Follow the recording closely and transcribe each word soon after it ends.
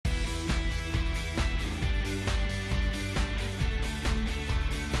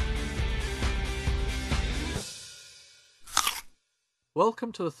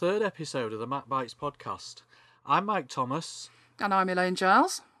Welcome to the third episode of the MacBites podcast. I'm Mike Thomas. And I'm Elaine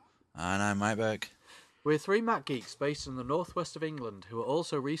Giles. And I'm Mike Burke. We're three Mac geeks based in the northwest of England who are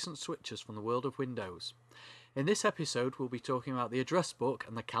also recent switchers from the world of Windows. In this episode, we'll be talking about the address book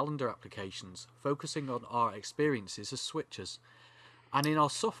and the calendar applications, focusing on our experiences as switchers. And in our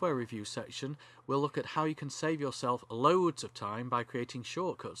software review section, we'll look at how you can save yourself loads of time by creating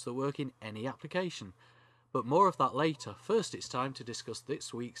shortcuts that work in any application. But more of that later. First, it's time to discuss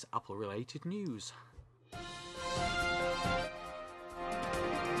this week's Apple-related news.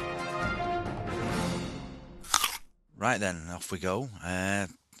 Right then, off we go.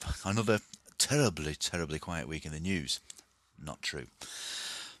 Another terribly quiet week in the news. Not true.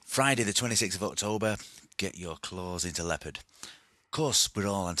 Friday the 26th of October, get your claws into Leopard. Of course, we're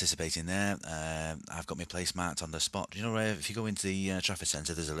all anticipating there. I've got my place marked on the spot. You know, if you go into the traffic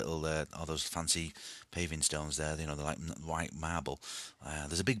centre, there's a little, all those fancy paving stones there. You know, they're like white marble.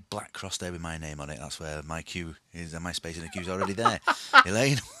 There's a big black cross there with my name on it. That's where my queue is. My space in the queue's already there.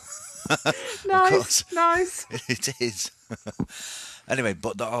 Elaine. Nice. It is. Anyway,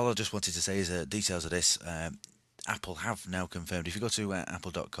 but all I just wanted to say is details of this. Apple have now confirmed. If you go to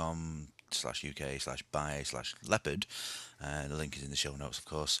apple.com/UK/buy/leopard, the link is in the show notes, of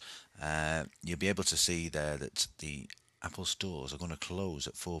course. You'll be able to see there that the Apple stores are going to close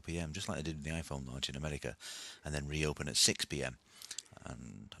at 4 p.m, just like they did in the iPhone launch in America, and then reopen at 6 p.m.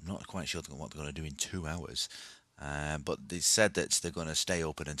 And I'm not quite sure what they're going to do in 2 hours. But they said that they're going to stay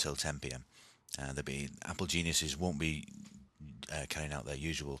open until 10 p.m. Apple geniuses won't be carrying out their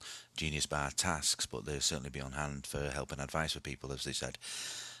usual Genius Bar tasks, but they'll certainly be on hand for help and advice for people, as they said.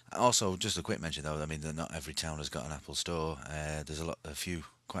 Also, just a quick mention though, I mean, that not every town has got an Apple store. There's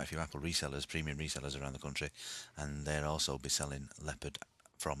quite a few Apple resellers, premium resellers around the country, and they'll also be selling Leopard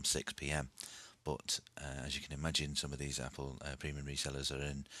from 6 p.m. But as you can imagine, some of these Apple premium resellers are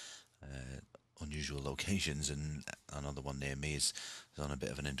in unusual locations, and another one near me is on a bit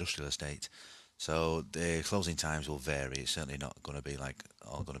of an industrial estate. So the closing times will vary. It's certainly not going to be like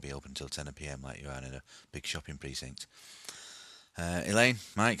all going to be open until 10 p.m. like you are in a big shopping precinct. Elaine,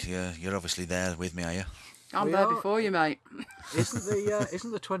 Mike, you're obviously there with me, are you? I'm there before you, mate. Isn't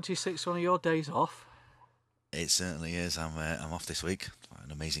the 26th one of your days off? It certainly is. I'm off this week. An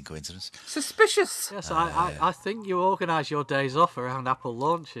amazing coincidence. Suspicious. Yes, I think you organise your days off around Apple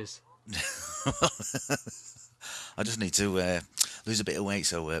launches. I just need to lose a bit of weight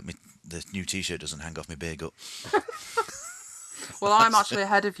so the new T-shirt doesn't hang off my beer gut. Well, I'm actually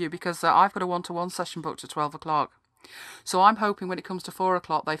ahead of you because I've got a one-to-one session booked at 12 o'clock. So I'm hoping when it comes to 4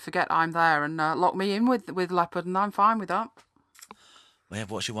 o'clock they forget I'm there and lock me in with Leopard, and I'm fine with that. Well,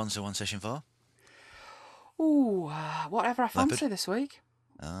 what's your one-to-one session for? Ooh, whatever I fancy Leopard? This week.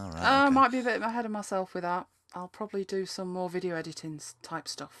 All right. Okay. Might be a bit ahead of myself with that. I'll probably do some more video editing type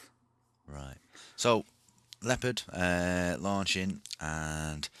stuff. Right. So, Leopard launching,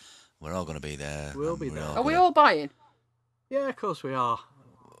 and we're all going to be there. We'll be there. Are we all buying? Yeah, of course we are.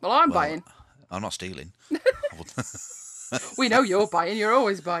 Well, I'm buying. I'm not stealing. We know you're buying. You're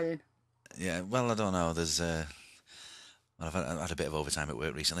always buying. Yeah, well, I don't know. I've had a bit of overtime at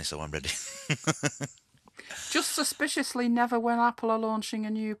work recently, so I'm ready. Just suspiciously never when Apple are launching a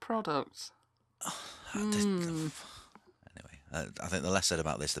new product. Anyway, I think the less said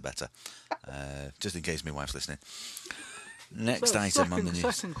about this, the better. Just in case my wife's listening. Next item on the news.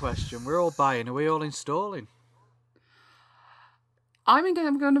 Second question. We're all buying. Are we all installing? I'm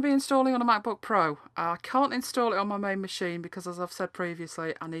going to be installing on a MacBook Pro. I can't install it on my main machine because, as I've said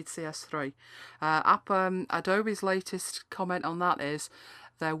previously, I need CS3. Adobe's latest comment on that is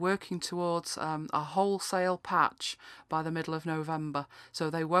they're working towards a wholesale patch by the middle of November.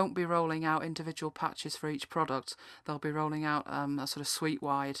 So they won't be rolling out individual patches for each product. They'll be rolling out a sort of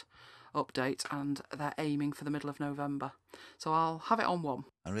suite-wide update, and they're aiming for the middle of November. So I'll have it on one.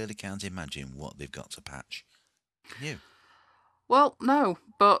 I really can't imagine what they've got to patch. Can you? Well, no,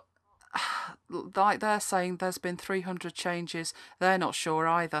 but like they're saying there's been 300 changes. They're not sure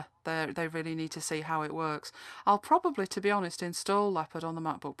either. They really need to see how it works. I'll probably, to be honest, install Leopard on the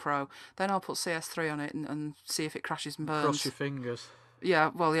MacBook Pro. Then I'll put CS3 on it and see if it crashes and burns. Cross your fingers.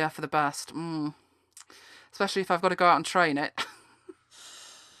 Yeah, well, yeah, for the best. Especially if I've got to go out and train it.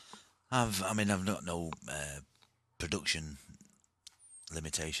 I've got no production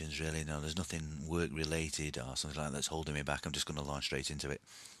limitations really. No, there's nothing work related or something like that that's holding me back. I'm just going to launch straight into it.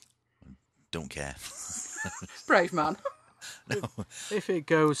 Don't care. Brave man. No. If it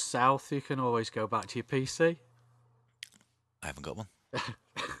goes south, you can always go back to your PC. I haven't got one.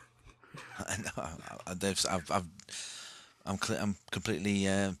 I'm completely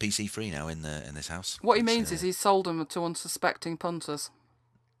PC free now in this house. What he means is he's sold them to unsuspecting punters.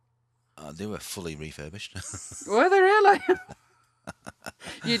 They were fully refurbished. Were they really?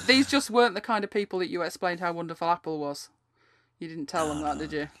 These just weren't the kind of people that you explained how wonderful Apple was. You didn't tell them that,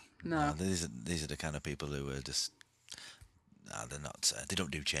 did you? No. These are the kind of people who are just. They're not. They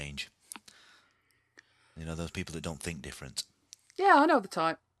don't do change. You know, those people that don't think different. Yeah, I know the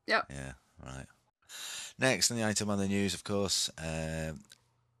type. Yep. Yeah, right. Next on the item on the news, of course,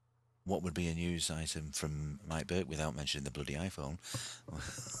 what would be a news item from Mike Burke without mentioning the bloody iPhone?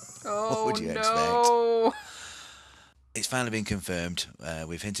 Oh, what would you no. expect? It's finally been confirmed.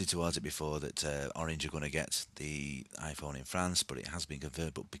 We've hinted towards it before that Orange are going to get the iPhone in France, but it has been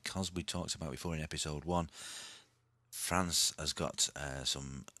confirmed. But because we talked about before in episode 1, France has got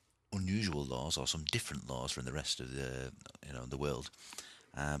some unusual laws or some different laws from the rest of the world.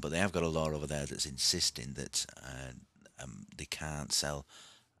 But they have got a law over there that's insisting that they can't sell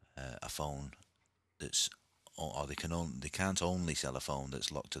a phone that's, or they can't only sell a phone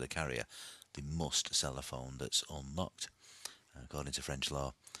that's locked to the carrier. They must sell a phone that's unlocked, according to French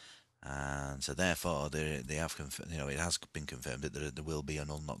law. And so therefore, they have it has been confirmed that there will be an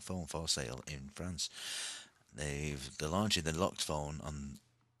unlocked phone for sale in France. They're launching the locked phone on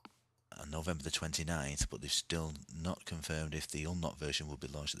November the 29th, but they've still not confirmed if the unlocked version will be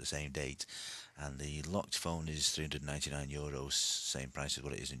launched at the same date. And the locked phone is €399, same price as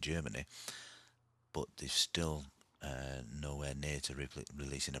what it is in Germany, but they've still nowhere near to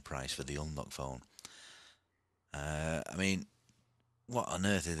releasing a price for the unlocked phone. I mean, what on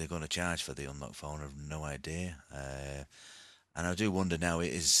earth are they going to charge for the unlocked phone? I have no idea. And I do wonder now,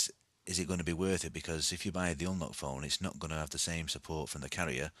 is it going to be worth it? Because if you buy the unlocked phone, it's not going to have the same support from the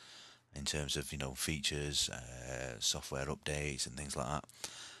carrier in terms of features, software updates and things like that.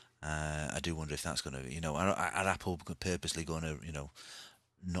 I do wonder if that's going to, are Apple purposely going to,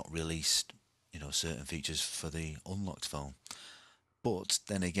 not release, certain features for the unlocked phone? But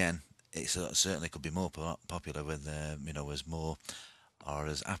then again, it certainly could be more popular with, as more, or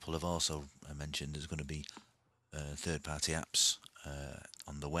as Apple have also mentioned, there's going to be third-party apps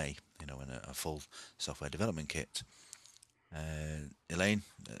on the way, in a full software development kit. Elaine,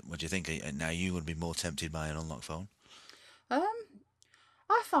 what do you think? Now you would be more tempted by an unlocked phone?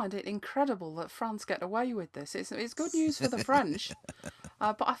 I find it incredible that France get away with this. It's good news for the French,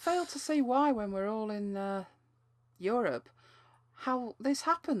 but I fail to see why, when we're all in Europe, how this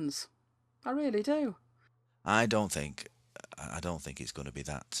happens. I really do. I don't think it's going to be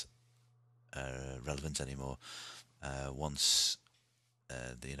that relevant anymore. Once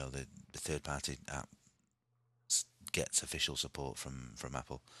the third party app gets official support from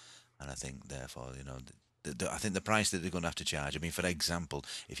Apple, and I think therefore I think the price that they're going to have to charge. I mean, for example,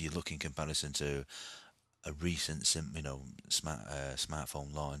 if you look in comparison to a recent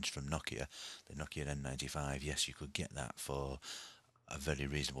smartphone launch from Nokia, the Nokia N95, yes, you could get that for a very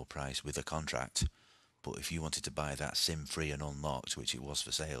reasonable price with a contract. But if you wanted to buy that SIM-free and unlocked, which it was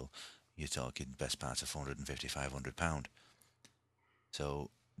for sale, you're talking best part of £450–500.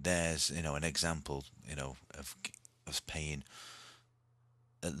 So there's an example of paying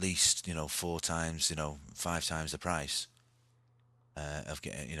at least 4 times 5 times the price of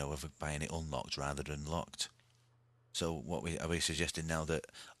getting of buying it unlocked rather than locked. So what are we suggesting now, that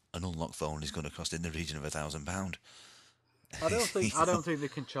an unlocked phone is going to cost in the region of £1,000? I don't think they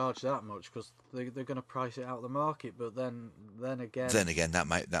can charge that much, because they're going to price it out of the market. But then again, that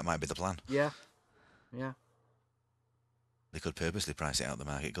might be the plan. Yeah. They could purposely price it out of the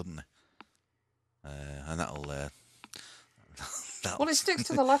market, couldn't they? And that'll. Well, it sticks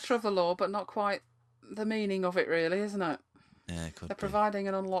to the letter of the law, but not quite the meaning of it, really, isn't it? Yeah, it could. They're providing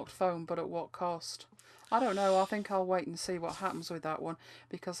an unlocked phone, but at what cost? I don't know. I think I'll wait and see what happens with that one,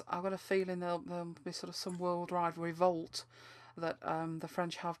 because I've got a feeling there'll be sort of some worldwide revolt that the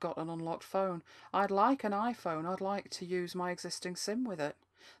French have got an unlocked phone. I'd like an iPhone. I'd like to use my existing SIM with it.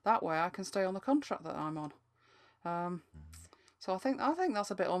 That way I can stay on the contract that I'm on. So I think that's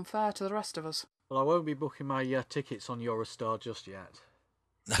a bit unfair to the rest of us. Well, I won't be booking my tickets on Eurostar just yet.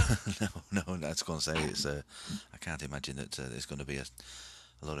 No, that's going to say it's. I can't imagine that there's going to be a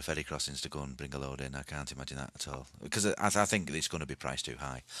load of ferry crossings to go and bring a load in. I can't imagine that at all, because I think it's going to be priced too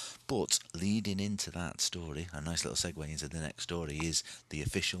high. But leading into that story, a nice little segue into the next story, is the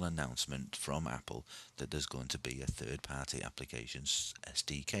official announcement from Apple that there's going to be a third-party applications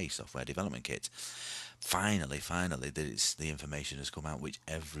SDK, software development kit. Finally, the information has come out, which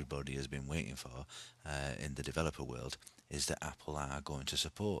everybody has been waiting for in the developer world, is that Apple are going to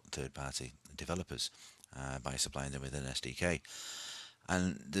support third-party developers by supplying them with an SDK.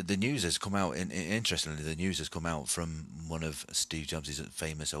 And the news has come out. Interestingly, the news has come out from one of Steve Jobs'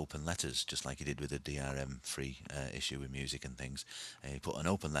 famous open letters, just like he did with the DRM-free issue with music and things. He put an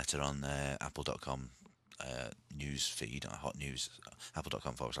open letter on Apple.com news feed, hot news,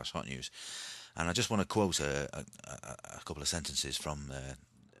 apple.com/hot news. And I just want to quote a couple of sentences from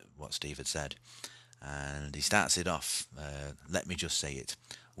what Steve had said. And he starts it off, let me just say it.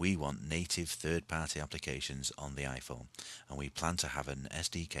 We want native third-party applications on the iPhone, and we plan to have an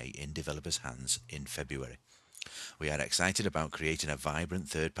SDK in developers' hands in February. We are excited about creating a vibrant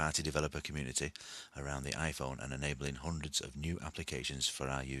third-party developer community around the iPhone and enabling hundreds of new applications for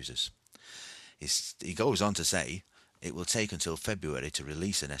our users. He goes on to say, it will take until February to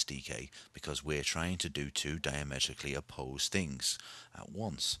release an SDK because we're trying to do two diametrically opposed things at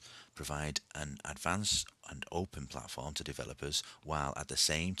once. Provide an advanced and open platform to developers while at the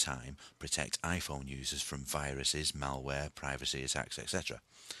same time protect iPhone users from viruses, malware, privacy attacks, etc.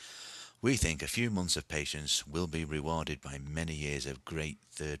 We think a few months of patience will be rewarded by many years of great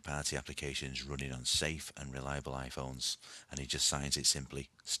third-party applications running on safe and reliable iPhones. And he just signs it simply,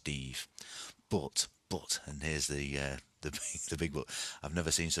 Steve. But, and here's the big but. I've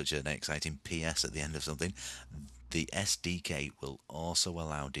never seen such an exciting PS at the end of something. The SDK will also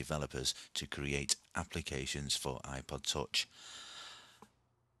allow developers to create applications for iPod Touch.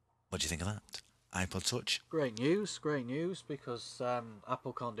 What do you think of that? iPod Touch? Great news, because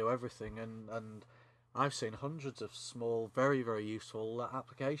Apple can't do everything, and I've seen hundreds of small, very, very useful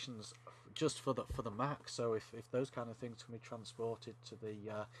applications just for the Mac. So if those kind of things can be transported to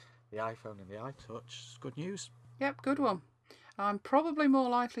the iPhone and the iTouch, it's good news. Yep, good one. I'm probably more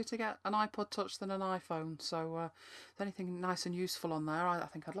likely to get an iPod Touch than an iPhone, so if there's anything nice and useful on there, I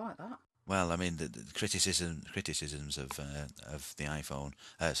think I'd like that. Well, I mean, the criticisms of the iPhone,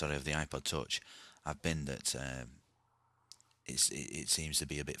 of the iPod Touch, have been that it seems to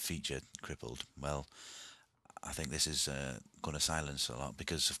be a bit feature crippled. Well, I think this is going to silence a lot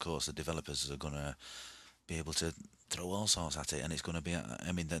because, of course, the developers are going to be able to throw all sorts at it, and it's going to be,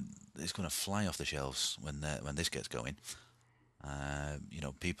 it's going to fly off the shelves when this gets going.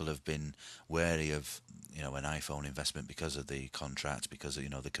 People have been wary of, an iPhone investment because of the contract, because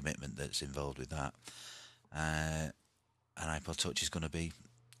of, the commitment that's involved with that. An iPod Touch is going to be,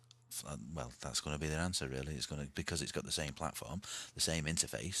 that's going to be their answer, really. It's going to, because it's got the same platform, the same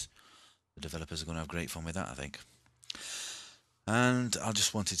interface. The developers are going to have great fun with that, I think. And I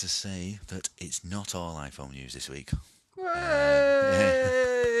just wanted to say that it's not all iPhone news this week.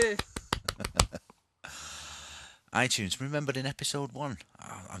 iTunes, remembered in episode 1.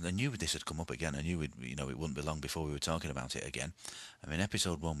 I knew this had come up again. I knew it wouldn't be long before we were talking about it again.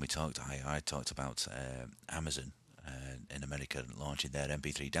 Episode 1 I talked about Amazon in America launching their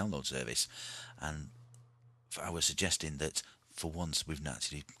MP3 download service, and I was suggesting that for once we've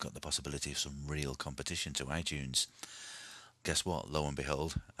actually got the possibility of some real competition to iTunes. Guess what? Lo and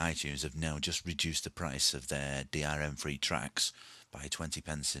behold, iTunes have now just reduced the price of their DRM-free tracks by 20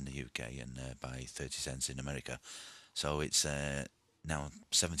 pence in the UK and by 30 cents in America. So it's now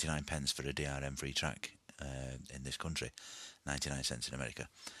 79 pence for a DRM-free track in this country, 99 cents in America.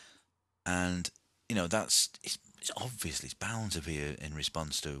 And, it's obviously it's bound to be in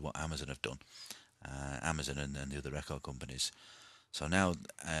response to what Amazon have done, Amazon and the other record companies. So now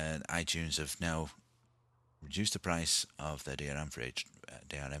iTunes have now reduced the price of their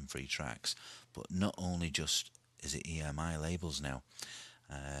DRM-free tracks, but not only just is it EMI labels now,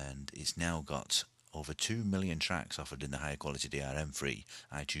 and it's now got over 2 million tracks offered in the higher quality DRM-free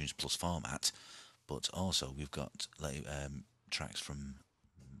iTunes Plus format, but also we've got tracks from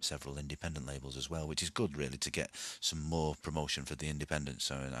several independent labels as well, which is good really to get some more promotion for the independents.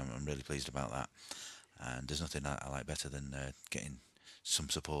 So I'm really pleased about that. And there's nothing I like better than getting some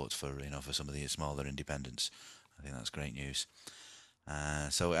support for some of the smaller independents. I think that's great news.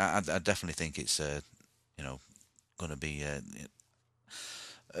 So I definitely think it's going to be. At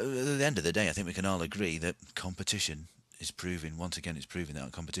the end of the day, I think we can all agree that competition is proving once again. It's proving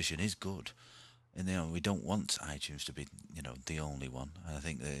that competition is good. And we don't want iTunes to be the only one. And I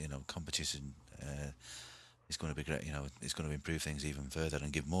think that competition is going to be great. It's going to improve things even further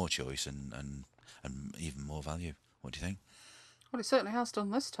and give more choice and even more value. What do you think? Well, it certainly has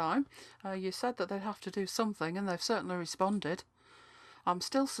done this time. You said that they'd have to do something, and they've certainly responded. I'm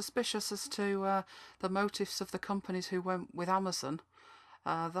still suspicious as to the motives of the companies who went with Amazon.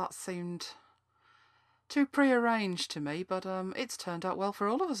 That seemed too prearranged to me, but it's turned out well for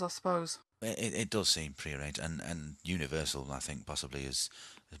all of us, I suppose. It does seem prearranged, and Universal, I think, possibly is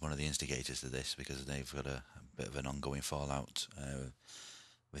one of the instigators to this because they've got a bit of an ongoing fallout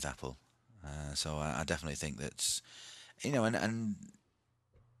with Apple. So I definitely think that's, and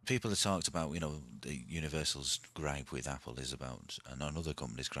people have talked about, the Universal's gripe with Apple is about, and another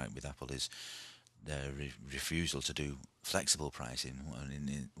company's gripe with Apple is their refusal to do flexible pricing.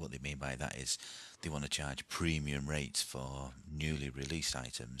 What they mean by that is they want to charge premium rates for newly released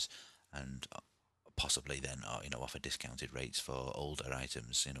items, and possibly then offer discounted rates for older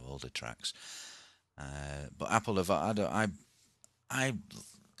items, older tracks. But Apple have I I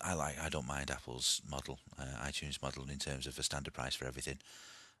don't mind Apple's model, iTunes model, in terms of a standard price for everything.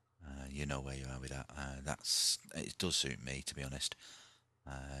 You know where you are with that. It does suit me, to be honest.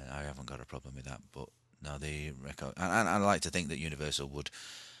 I haven't got a problem with that. But no, the record, and I like to think that Universal would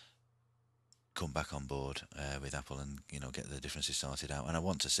come back on board with Apple and get the differences sorted out. And I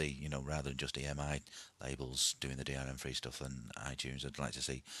want to see, rather than just EMI labels doing the DRM free stuff and iTunes, I'd like to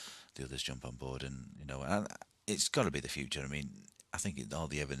see the others jump on board. And it's got to be the future. I mean, I think all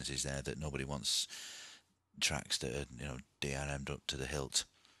the evidence is there that nobody wants tracks that are DRM'd up to the hilt.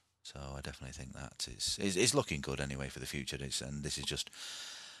 So I definitely think that it's looking good anyway for the future. And this is just,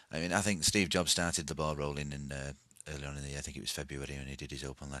 I mean, I think Steve Jobs started the ball rolling in early on in the year. I think it was February when he did his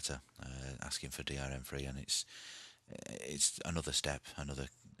open letter asking for DRM free, and it's another step, another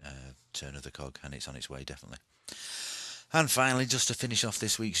turn of the cog, and it's on its way definitely. And finally, just to finish off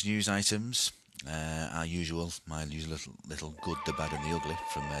this week's news items, my usual little good, the bad, and the ugly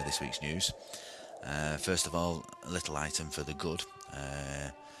from this week's news. First of all, a little item for the good.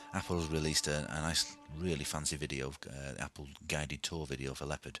 Apple's released a nice, really fancy video, Apple guided tour video for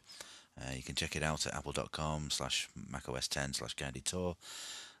Leopard. You can check it out at apple.com/macOS10/guided tour.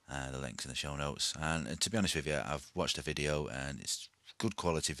 The link's in the show notes. And to be honest with you, I've watched the video and it's good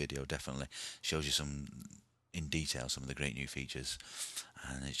quality video, definitely. Shows you in detail some of the great new features.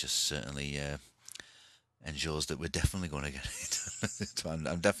 And it just certainly ensures that we're definitely going to get it. So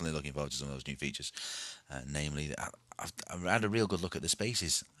I'm definitely looking forward to some of those new features. Namely, I've had a real good look at the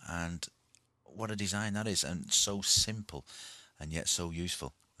spaces, and what a design that is, and so simple and yet so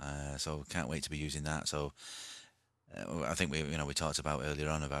useful. So can't wait to be using that. So I think we talked about earlier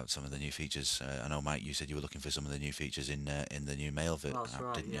on about some of the new features. I know, Mike, you said you were looking for some of the new features in the new Mail That's app,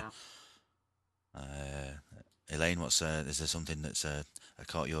 right, didn't yeah. you? Elaine, is there something that's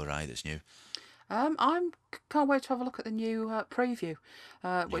caught your eye that's new? Can't wait to have a look at the new preview,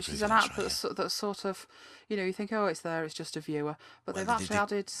 which is an app that's sort of, you think, oh, it's there, it's just a viewer, but they've actually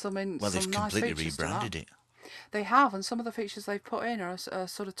added some nice features. Well, they've completely rebranded it. They have, and some of the features they've put in are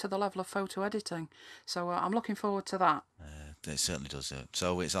sort of to the level of photo editing. So I'm looking forward to that. It certainly does.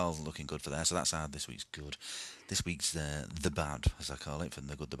 So it's all looking good for there. So that's this week's good. This week's the bad, as I call it, from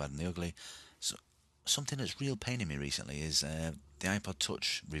the good, the bad, and the ugly. So something that's real paining me recently is the iPod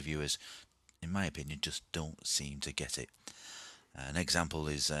Touch reviewers, in my opinion, just don't seem to get it. An example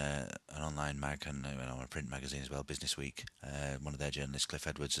is an online mag and a print magazine as well, Business Week. One of their journalists, Cliff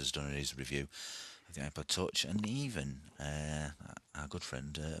Edwards, has done his review of the iPod Touch, and even our good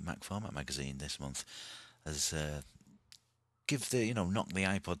friend Mac Format magazine this month has knocked the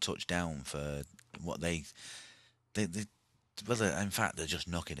iPod Touch down for what they in fact they're just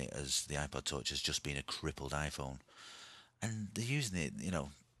knocking it as the iPod Touch has just been a crippled iPhone, and they're using it,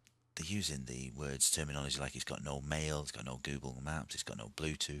 they're using the words terminology like it's got no mail, it's got no Google Maps, it's got no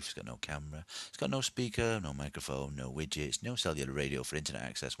Bluetooth, it's got no camera, it's got no speaker, no microphone, no widgets, no cellular radio for internet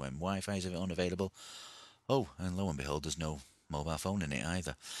access when Wi-Fi is unavailable. Oh, and lo and behold, there's no mobile phone in it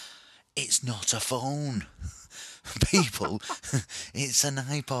either. It's not a phone, people. It's an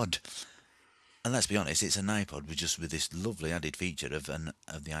iPod. And let's be honest, it's an iPod with this lovely added feature of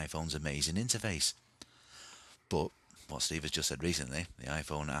the iPhone's amazing interface. But what Steve has just said recently, the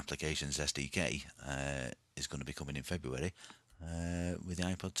iPhone Applications SDK is going to be coming in February with the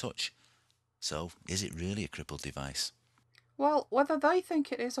iPod Touch. So, is it really a crippled device? Well, whether they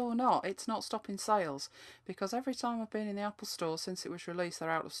think it is or not, it's not stopping sales, because every time I've been in the Apple Store since it was released, they're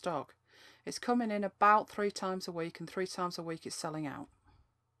out of stock. It's coming in about 3 times a week, and 3 times a week it's selling out.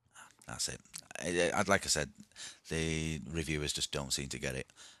 That's it. Like I said, the reviewers just don't seem to get it.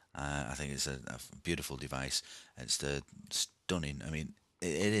 I think it's a beautiful device. It's stunning. I mean,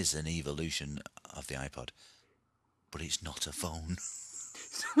 it is an evolution of the iPod, but it's not a phone.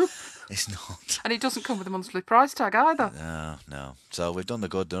 It's not. And it doesn't come with a monthly price tag either. No. So we've done the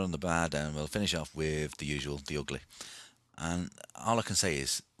good, done the bad, and we'll finish off with the usual, the ugly. And all I can say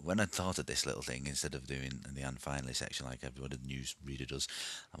is, when I thought of this little thing, instead of doing the and finally section like everybody, the news reader does,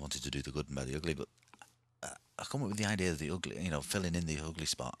 I wanted to do the good and bad, the ugly, but I come up with the idea of the ugly, filling in the ugly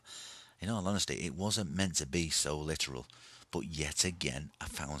spot. In all honesty, it wasn't meant to be so literal. But yet again, I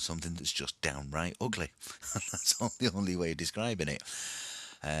found something that's just downright ugly. That's the only way of describing it.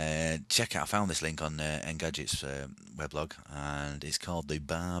 Check out. I found this link on Engadget's weblog, and it's called the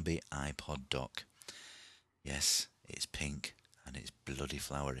Barbie iPod Dock. Yes, it's pink and it's bloody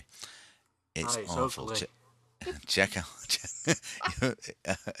flowery. It's And it's awful. ugly. Check out.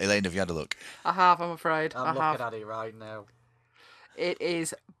 Elaine, have you had a look? I have, I'm afraid. I'm I looking have. at it right now. It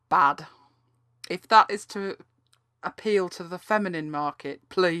is bad. If that is to appeal to the feminine market,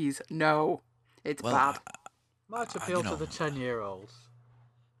 please, no. It's Well, bad. Might I- appeal you to know, the 10-year-olds.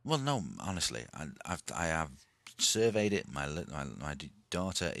 well, no, honestly, I have surveyed it. My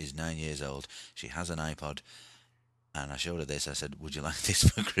daughter is 9 years old. She has an iPod, and I showed her this. I said, "Would you like this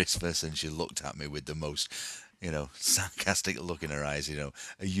for Christmas?" And she looked at me with the most, sarcastic look in her eyes. Are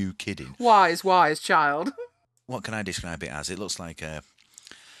you kidding? Wise child. What can I describe it as? It looks like a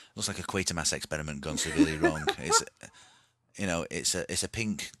Quatermass experiment gone severely wrong. It's a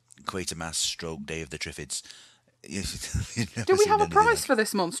pink Quatermass stroke Day of the Triffids. You've never Do we seen have a anything price like for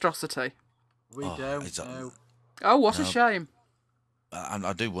this monstrosity? We Oh, don't it's know. Oh, what a No. shame.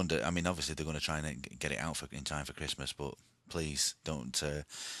 I do wonder. I mean, obviously they're going to try and get it out in time for Christmas, but please don't.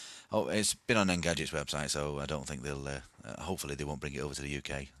 It's been on Engadget's website, so I don't think they'll. Hopefully, they won't bring it over to the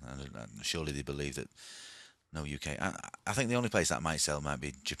UK. And surely they believe that no UK. I think the only place that might sell might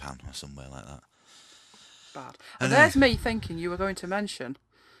be Japan or somewhere like that. Bad. And Anyway. there's me thinking you were going to mention,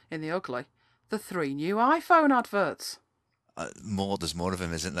 in the ugly, the 3 new iPhone adverts. There's more of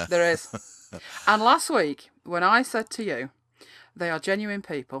them, isn't there? There is. And last week, when I said to you, they are genuine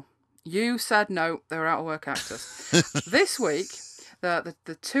people, you said no, they were out of work actors. This week,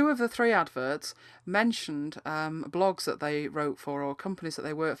 the 2 of the 3 adverts mentioned blogs that they wrote for or companies that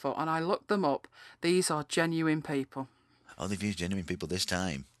they work for, and I looked them up. These are genuine people. Oh, they've used genuine people this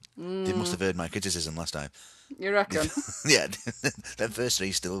time. They must have heard my criticism last time. You reckon? Yeah, the first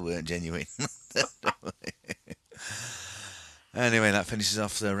 3 still weren't genuine. Anyway, that finishes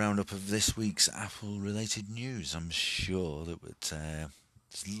off the roundup of this week's Apple-related news. I'm sure that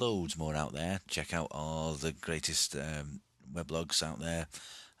there's loads more out there. Check out all the greatest weblogs out there,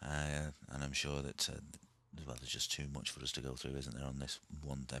 and I'm sure that there's just too much for us to go through, isn't there, on this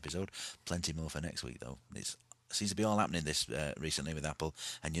one episode? Plenty more for next week, though. It seems to be all happening this recently with Apple,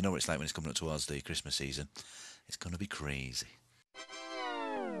 and you know what it's like when it's coming up towards the Christmas season. It's going to be crazy.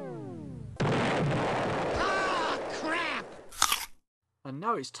 And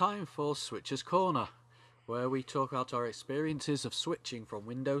now it's time for Switcher's Corner, where we talk about our experiences of switching from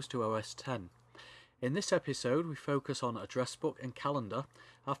Windows to OS X. In this episode, we focus on address book and calendar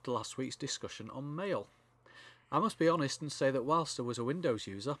after last week's discussion on mail. I must be honest and say that whilst I was a Windows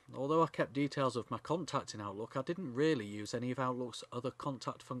user, although I kept details of my contacts in Outlook, I didn't really use any of Outlook's other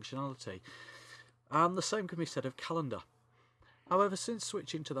contact functionality. And the same can be said of calendar. However, since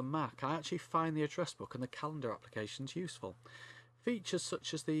switching to the Mac, I actually find the address book and the calendar applications useful. Features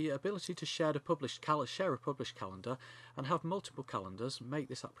such as the ability to share a published calendar and have multiple calendars make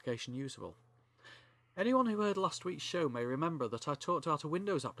this application usable. Anyone who heard last week's show may remember that I talked about a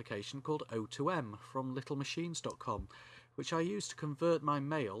Windows application called O2M from littlemachines.com, which I used to convert my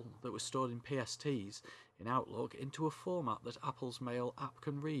mail that was stored in PSTs in Outlook into a format that Apple's Mail app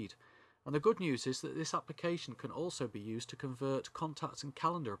can read. And the good news is that this application can also be used to convert contacts and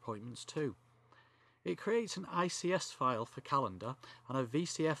calendar appointments too. It creates an ICS file for calendar and a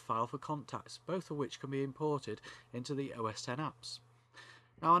VCF file for contacts, both of which can be imported into the OS X apps.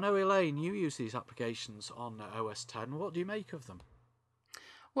 Now I know, Elaine, you use these applications on OS X. What do you make of them?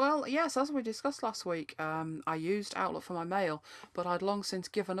 Well, yes, as we discussed last week, I used Outlook for my mail, but I'd long since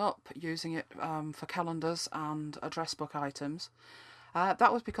given up using it for calendars and address book items.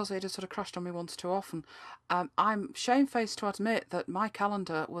 That was because it had sort of crashed on me once too often. I'm shamefaced to admit that my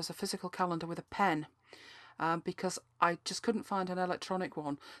calendar was a physical calendar with a pen, because I just couldn't find an electronic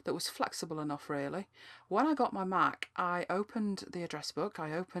one that was flexible enough, really. When I got my Mac, I opened the address book,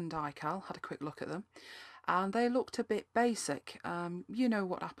 I opened iCal, had a quick look at them, and they looked a bit basic. You know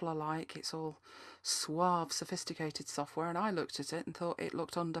what Apple are like, it's all suave, sophisticated software, and I looked at it and thought it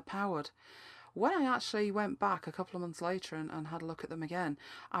looked underpowered. When I actually went back a couple of months later and had a look at them again,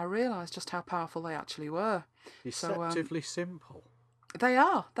 I realised just how powerful they actually were. Deceptively simple. They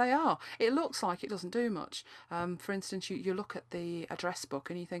are. It looks like it doesn't do much. For instance, you look at the address book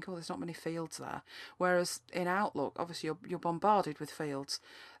and you think, oh, there's not many fields there. Whereas in Outlook, obviously, you're bombarded with fields.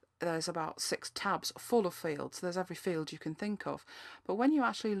 There's about 6 tabs full of fields. There's every field you can think of. But when you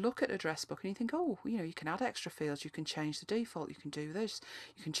actually look at address book and you think, oh, you can add extra fields, you can change the default, you can do this,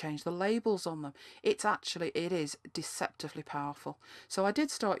 you can change the labels on them. It is deceptively powerful. So I did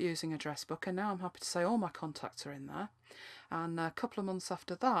start using address book, and now I'm happy to say all my contacts are in there. And a couple of months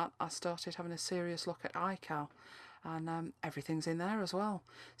after that, I started having a serious look at iCal. and everything's in there as well.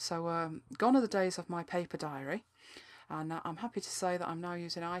 So gone are the days of my paper diary. And I'm happy to say that I'm now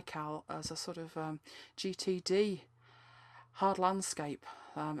using iCal as a sort of GTD hard landscape.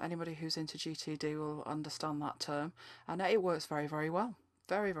 Anybody who's into GTD will understand that term, and it works very, very well.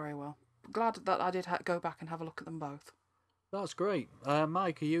 Very, very well. Glad that I did go back and have a look at them both. That's great.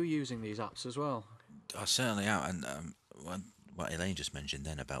 Mike, are you using these apps as well? I certainly am, and what Elaine just mentioned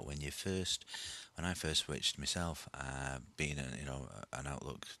then about when I first switched myself, being an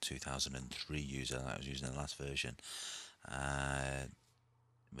Outlook 2003 user, I was using the last version.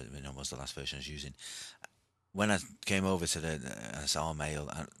 When was the last version I was using? When I came over to I saw mail,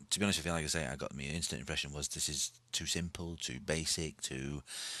 and to be honest with you, like I say, I got my instant impression was this is too simple, too basic, I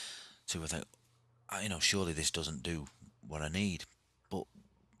think, surely this doesn't do what I need. But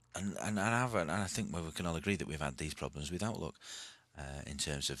and I think we can all agree that we've had these problems with Outlook in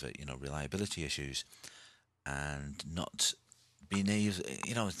terms of reliability issues and not being the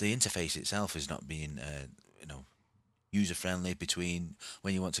interface itself is not being user friendly between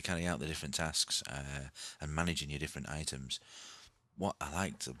when you want to carry out the different tasks and managing your different items. What I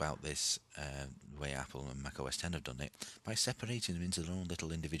liked about this, the way Apple and Mac OS X have done it, by separating them into their own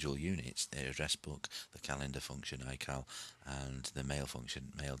little individual units, their address book, the calendar function, iCal, and the mail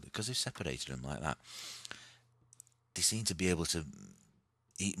function, because they've separated them like that, they seem to be able to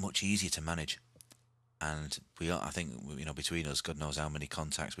eat much easier to manage. And I think, between us, God knows how many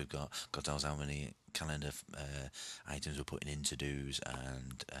contacts we've got, God knows how many calendar items we're putting in to-dos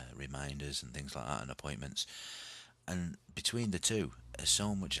and reminders and things like that and appointments. And between the two, I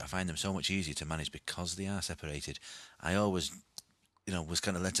find them so much easier to manage because they are separated. I always, was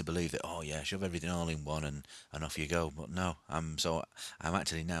kind of led to believe that, oh yeah, shove everything all in one and off you go. But no, I'm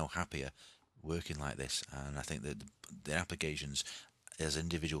actually now happier working like this. And I think that the applications as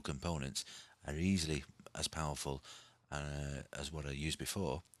individual components are easily as powerful as what I used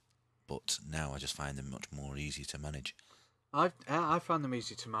before, but now I just find them much more easy to manage. I find them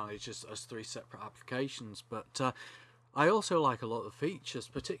easy to manage as three separate applications, but I also like a lot of the features,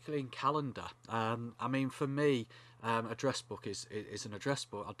 particularly in calendar. I mean, for me, address book is an address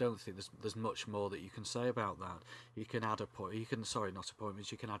book. I don't think there's much more that you can say about that. You can add not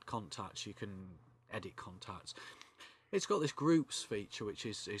appointments. You can add contacts. You can edit contacts. It's got this groups feature, which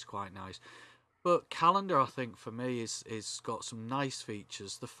is quite nice. But calendar, I think, for me, is got some nice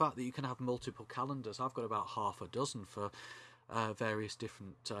features. The fact that you can have multiple calendars. I've got about half a dozen for various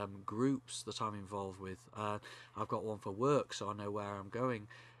different groups that I'm involved with. I've got one for work, so I know where I'm going.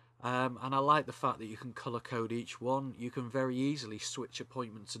 And I like the fact that you can colour code each one. You can very easily switch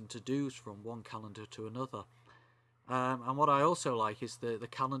appointments and to-dos from one calendar to another. And what I also like is the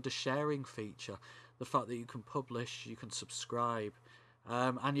calendar sharing feature. The fact that you can publish, you can subscribe.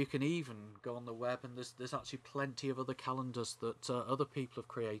 And you can even go on the web, and there's actually plenty of other calendars that other people have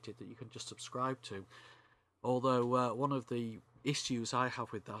created that you can just subscribe to. Although one of the issues I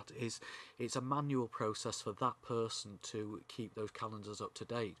have with that is it's a manual process for that person to keep those calendars up to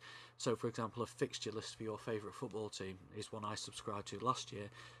date. So, for example, a fixture list for your favourite football team is one I subscribed to last year,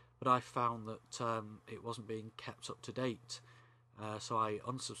 but I found that it wasn't being kept up to date. So I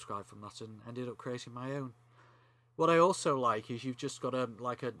unsubscribed from that and ended up creating my own. What I also like is you've just got a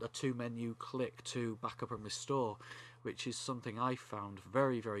two-menu click to backup and restore, which is something I found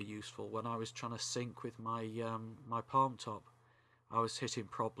very, very useful when I was trying to sync with my my Palm Top. I was hitting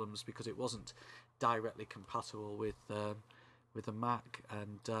problems because it wasn't directly compatible with the Mac,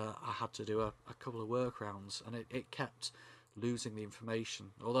 and I had to do a couple of workarounds, and it kept losing the information.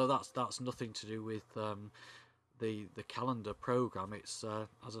 Although that's nothing to do with the calendar program. It's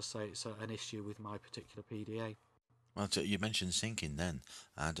as I say, it's an issue with my particular PDA. Well, you mentioned syncing then.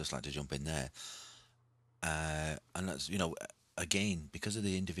 I'd just like to jump in there. And that's, again, because of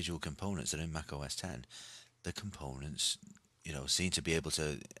the individual components that are in Mac OS X, the components, seem to be able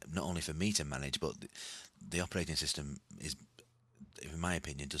to, not only for me to manage, but the operating system is, in my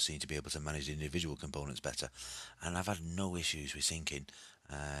opinion, does seem to be able to manage the individual components better. And I've had no issues with syncing.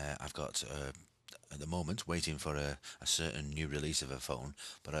 I've got, at the moment, waiting for a certain new release of a phone,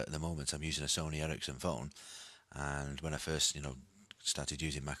 but at the moment I'm using a Sony Ericsson phone. And when I first, started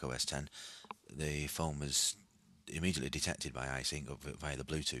using Mac OS X, the phone was immediately detected by iSync via the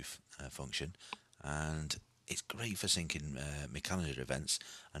Bluetooth function, and it's great for syncing my calendar events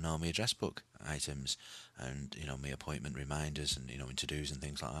and all my address book items, and my appointment reminders and in to-dos and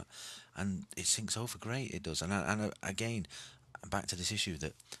things like that. And it syncs over great. It does. And again, back to this issue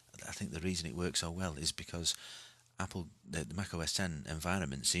that I think the reason it works so well is because Apple, the Mac OS X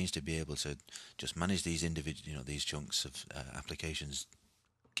environment seems to be able to just manage these individual, these chunks of applications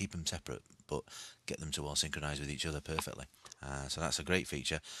keep them separate, but get them to all synchronize with each other perfectly. So that's a great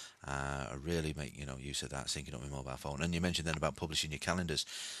feature. I really make use of that, syncing up my mobile phone. And you mentioned then about publishing your calendars.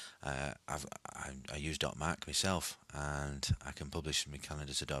 I use .mac myself, and I can publish my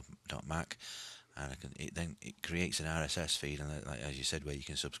calendar to .mac, and it creates an RSS feed, and like as you said, where you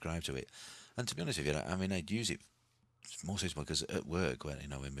can subscribe to it. And to be honest with you, I mean, I'd use it mostly because at work, when in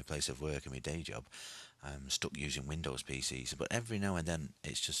my place of work and my day job, I'm stuck using Windows PCs. But every now and then,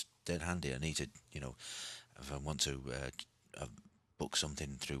 it's just dead handy. I need to, if I want to book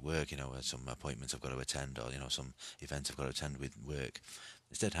something through work, some appointments I've got to attend, or some events I've got to attend with work.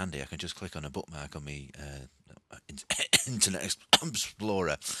 It's dead handy. I can just click on a bookmark on my Internet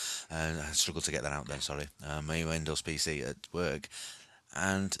Explorer, and I struggle to get that out then. Sorry, my Windows PC at work,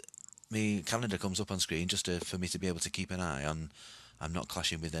 and my calendar comes up on screen just for me to be able to keep an eye on. I'm not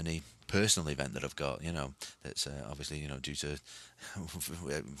clashing with any personal event that I've got, that's obviously, due to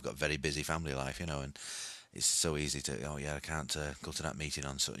we've got a very busy family life, and it's so easy to, I can't go to that meeting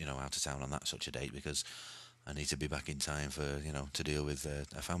on, out of town on that such a date because I need to be back in time for, to deal with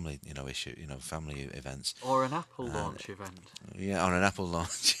a family, issue, family events. Or an Apple launch event. Yeah, on an Apple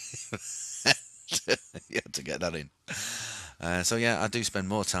launch. Yeah, to get that in. So yeah, I do spend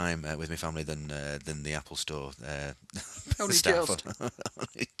more time with my family than the Apple Store Only staff. just.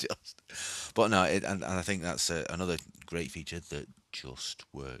 Only just. But no, and I think that's another great feature that just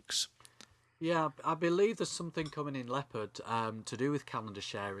works. Yeah, I believe there's something coming in Leopard to do with calendar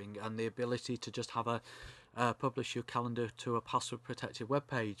sharing and the ability to just have publish your calendar to a password protected web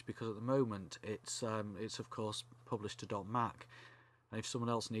page, because at the moment it's of course published to .mac, and if someone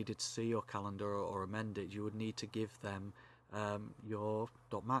else needed to see your calendar or amend it, you would need to give them your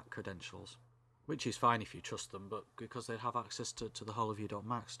 .mac credentials, which is fine if you trust them, but because they have access to the whole of your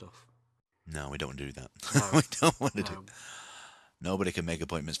 .mac stuff. No, we don't do that. No, we don't want to no. do. Nobody can make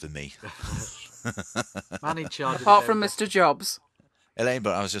appointments for me. Man in charge. Apart from Mr. Jobs. Elaine,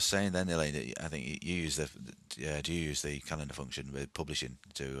 but I was just saying then, Elaine, I think you use do you use the calendar function with publishing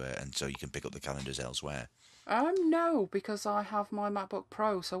and so you can pick up the calendars elsewhere? No, because I have my MacBook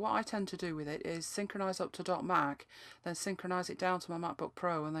Pro. So what I tend to do with it is synchronize up to .mac, then synchronize it down to my MacBook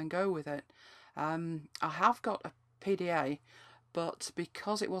Pro, and then go with it. I have got a PDA, but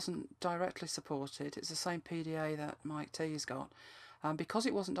because it wasn't directly supported, it's the same PDA that Mike T's got. Because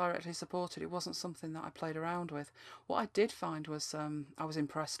it wasn't directly supported, it wasn't something that I played around with. What I did find was I was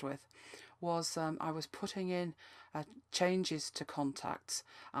impressed with was I was putting in changes to contacts,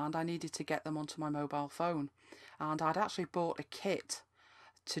 and I needed to get them onto my mobile phone. And I'd actually bought a kit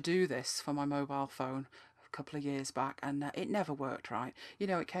to do this for my mobile phone a couple of years back, and it never worked right.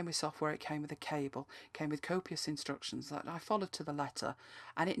 It came with software, it came with a cable, it came with copious instructions that I followed to the letter,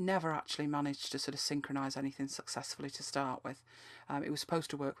 and it never actually managed to sort of synchronize anything successfully to start with. It was supposed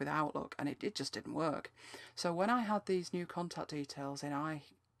to work with Outlook, and it just didn't work. So when I had these new contact details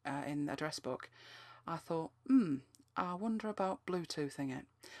in Address Book, I thought, I wonder about Bluetoothing it.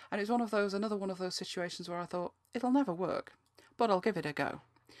 And it was another one of those situations where I thought, it'll never work, but I'll give it a go.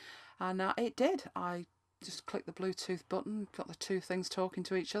 And it did. I just clicked the Bluetooth button, got the two things talking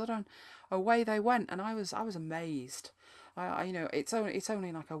to each other, and away they went. And I was amazed. It's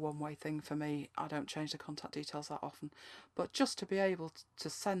only like a one-way thing for me. I don't change the contact details that often, but just to be able to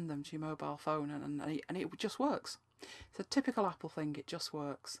send them to your mobile phone and it just works. It's a typical Apple thing. It just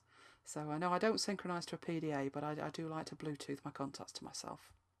works. So I know I don't synchronize to a PDA, but I do like to Bluetooth my contacts to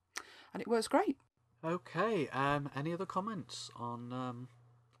myself, and it works great. Okay. Any other comments on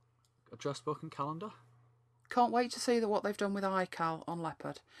Address Book and Calendar? Can't wait to see what they've done with iCal on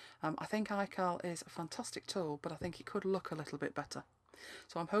Leopard. I think iCal is a fantastic tool, but I think it could look a little bit better.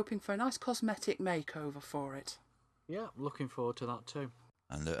 So I'm hoping for a nice cosmetic makeover for it. Yeah, looking forward to that too.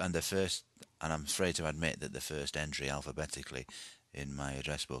 And the first, and I'm afraid to admit that the first entry alphabetically in my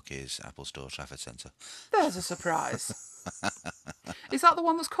address book is Apple Store Trafford Centre. There's a surprise. Is that the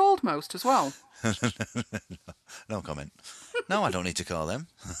one that's called most as well? No comment. No, I don't need to call them.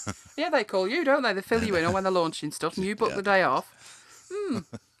 Yeah, they call you, don't they? They fill you in on when they're launching stuff, and you book the day off.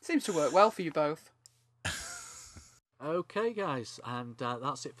 Seems to work well for you both. Okay, guys, and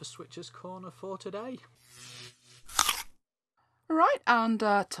that's it for Switcher's Corner for today. Right, and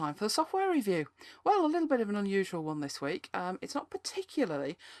time for the software review. Well, a little bit of an unusual one this week. It's not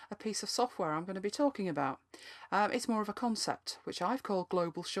particularly a piece of software I'm going to be talking about. It's more of a concept, which I've called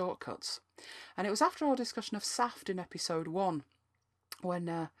global shortcuts. And it was after our discussion of SAFT in episode 1.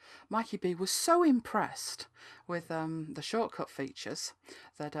 when Mikey B was so impressed with the shortcut features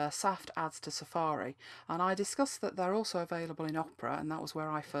that Saft adds to Safari, and I discussed that they're also available in Opera, and that was where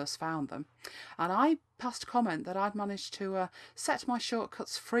I first found them. And I passed a comment that I'd managed to set my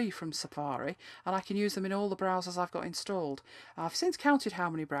shortcuts free from Safari, and I can use them in all the browsers I've got installed. I've since counted how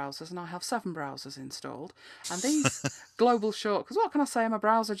many browsers, and I have 7 browsers installed. And these global shortcuts, what can I say, I'm a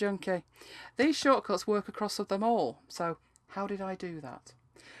browser junkie. These shortcuts work across them all, so how did I do that?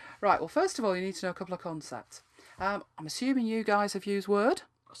 Right, well, first of all, you need to know a couple of concepts. I'm assuming you guys have used Word.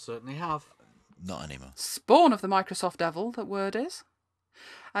 I certainly have. Not anymore. Spawn of the Microsoft devil that Word is.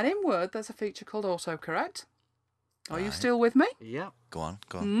 And in Word, there's a feature called autocorrect. Are you still with me? Yeah. Go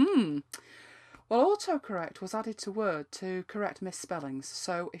on. Well, autocorrect was added to Word to correct misspellings.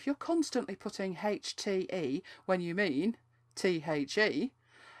 So if you're constantly putting HTE when you mean THE,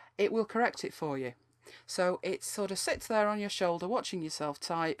 it will correct it for you. So it sort of sits there on your shoulder watching yourself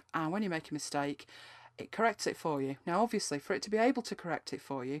type, and when you make a mistake, it corrects it for you. Now, obviously, for it to be able to correct it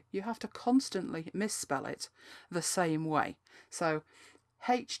for you, you have to constantly misspell it the same way. So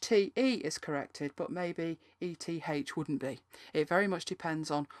HTE is corrected, but maybe ETH wouldn't be. It very much depends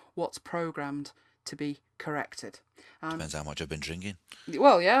on what's programmed to be corrected. Depends how much I've been drinking.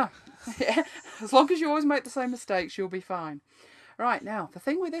 Well, yeah. As long as you always make the same mistakes, you'll be fine. Right, now, the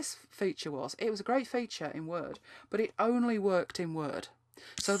thing with this feature was, it was a great feature in Word, but it only worked in Word.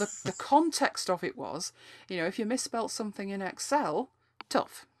 So the context of it was, if you misspelt something in Excel,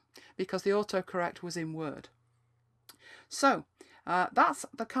 tough, because the autocorrect was in Word. So, that's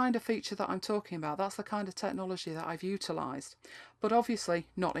the kind of feature that I'm talking about. That's the kind of technology that I've utilised, but obviously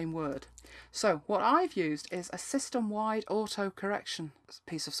not in Word. So what I've used is a system-wide auto-correction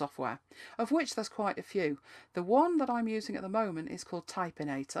piece of software, of which there's quite a few. The one that I'm using at the moment is called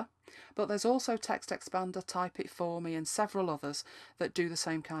Typinator, but there's also Text Expander, Type It For Me, and several others that do the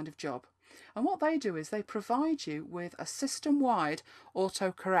same kind of job. And what they do is they provide you with a system-wide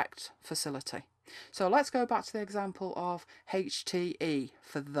auto-correct facility. So let's go back to the example of HTE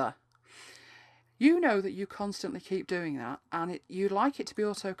for the. You know that you constantly keep doing that, and you'd like it to be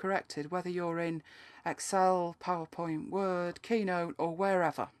auto-corrected whether you're in Excel, PowerPoint, Word, Keynote, or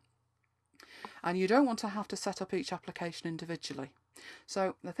wherever. And you don't want to have to set up each application individually.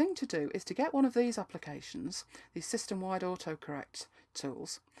 So the thing to do is to get one of these applications, these system-wide autocorrect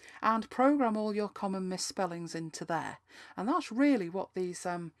tools, and program all your common misspellings into there. And that's really what these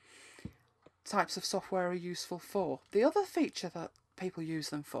types of software are useful for. The other feature that people use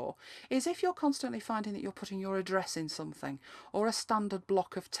them for is if you're constantly finding that you're putting your address in something or a standard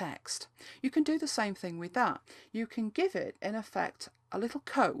block of text. You can do the same thing with that. You can give it, in effect, a little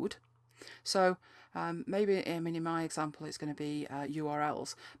code. So maybe, in my example, it's going to be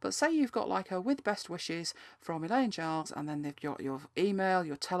URLs. But say you've got like a with best wishes from Elaine Giles, and then they've got your email,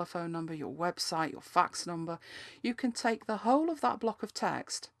 your telephone number, your website, your fax number. You can take the whole of that block of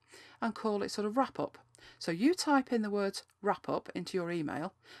text and call it sort of wrap up. So you type in the words wrap up into your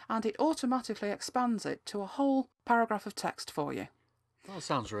email, and it automatically expands it to a whole paragraph of text for you. That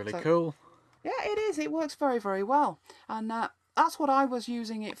sounds really cool. Yeah, it is. It works very, very well. And that's what I was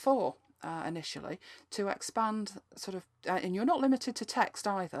using it for initially, to expand sort of, and you're not limited to text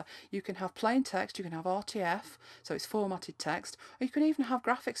either. You can have plain text, you can have RTF, so it's formatted text, or you can even have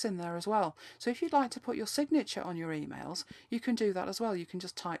graphics in there as well. So if you'd like to put your signature on your emails, you can do that as well. You can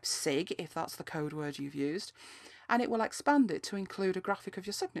just type SIG, if that's the code word you've used, and it will expand it to include a graphic of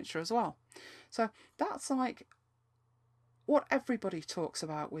your signature as well. So that's like what everybody talks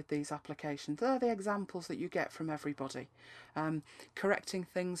about with these applications. They're the examples that you get from everybody. Correcting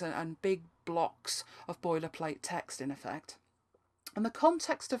things and big blocks of boilerplate text, in effect. And the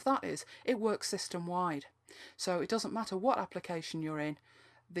context of that is it works system-wide. So it doesn't matter what application you're in,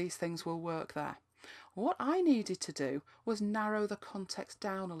 these things will work there. What I needed to do was narrow the context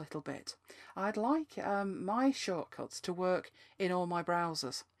down a little bit. I'd like my shortcuts to work in all my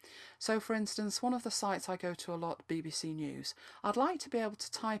browsers. So for instance, one of the sites I go to a lot, BBC News, I'd like to be able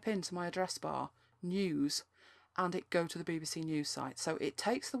to type into my address bar news and it go to the BBC News site. So it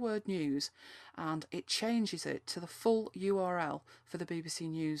takes the word news and it changes it to the full URL for the BBC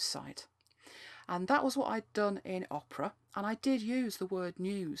News site. And that was what I'd done in Opera, and I did use the word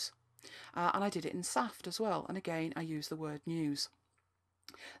news. And I did it in Saft as well, and again I used the word news.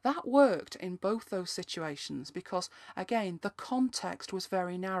 That worked in both those situations because, again, the context was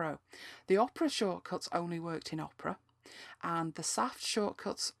very narrow. The Opera shortcuts only worked in Opera, and the Saft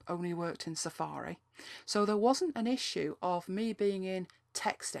shortcuts only worked in Safari. So there wasn't an issue of me being in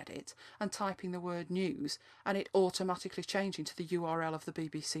text edit and typing the word news and it automatically changing to the URL of the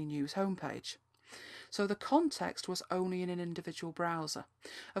BBC News homepage. So the context was only in an individual browser.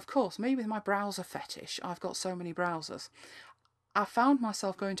 Of course, me with my browser fetish, I've got so many browsers. I found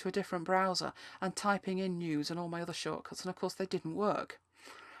myself going to a different browser and typing in news and all my other shortcuts, and of course they didn't work.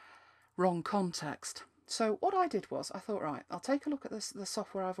 Wrong context. So what I did was, I thought, right, I'll take a look at the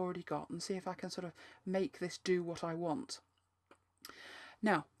software I've already got and see if I can sort of make this do what I want.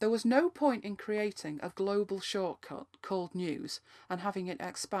 Now, there was no point in creating a global shortcut called news and having it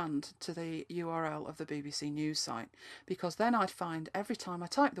expand to the URL of the BBC News site, because then I'd find every time I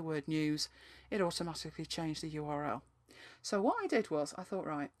typed the word news, it automatically changed the URL. So what I did was, I thought,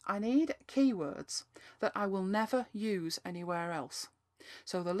 right, I need keywords that I will never use anywhere else.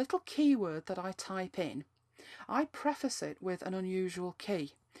 So the little keyword that I type in, I preface it with an unusual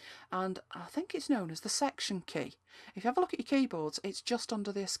key, and I think it's known as the section key. If you have a look at your keyboards, it's just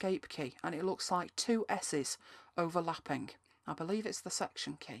under the escape key, and it looks like two S's overlapping. I believe it's the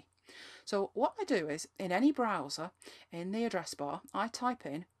section key. So what I do is, in any browser, in the address bar, I type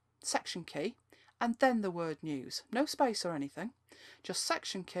in section key, and then the word news. No space or anything, just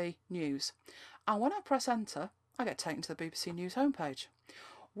section key, news. And when I press enter, I get taken to the BBC News homepage.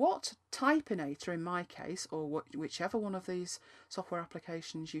 What Typinator in my case, or whichever one of these software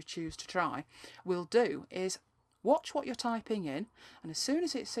applications you choose to try, will do is watch what you're typing in, and as soon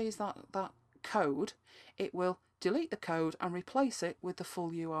as it sees that code, it will delete the code and replace it with the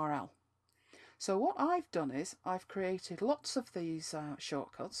full URL. So what I've done is I've created lots of these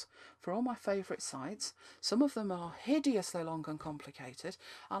shortcuts for all my favourite sites. Some of them are hideously long and complicated,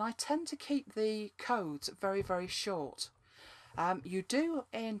 and I tend to keep the codes very, very short. You do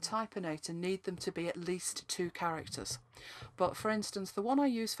in Typinator need them to be at least 2 characters. But for instance, the one I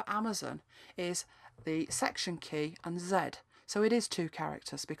use for Amazon is the section key and Z. So it is 2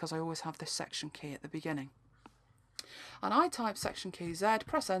 characters because I always have this section key at the beginning. And I type section key Z,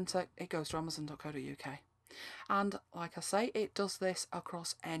 press enter, it goes to amazon.co.uk. And like I say, it does this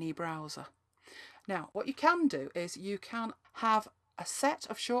across any browser. Now, what you can do is you can have a set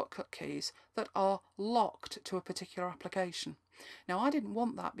of shortcut keys that are locked to a particular application. Now, I didn't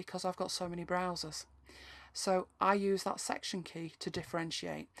want that because I've got so many browsers. So I use that section key to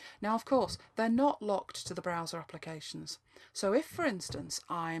differentiate. Now, of course, they're not locked to the browser applications. So if, for instance,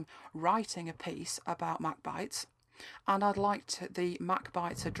 I'm writing a piece about MacBites and I'd like the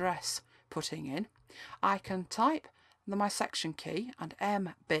MacBites address putting in, I can type my section key and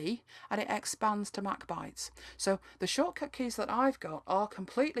MB, and it expands to MacBites. So the shortcut keys that I've got are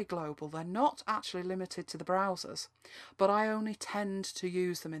completely global. They're not actually limited to the browsers, but I only tend to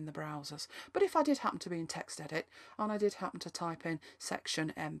use them in the browsers. But if I did happen to be in TextEdit and I did happen to type in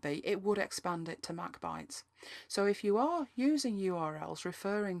section MB, it would expand it to MacBites. So if you are using URLs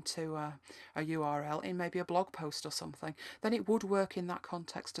referring to a URL in maybe a blog post or something, then it would work in that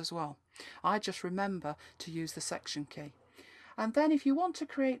context as well. I just remember to use the section key. And then if you want to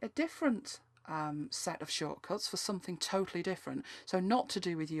create a different set of shortcuts for something totally different, so not to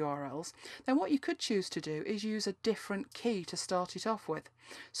do with URLs, then what you could choose to do is use a different key to start it off with.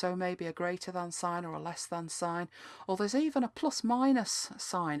 So maybe a greater than sign or a less than sign, or there's even a plus minus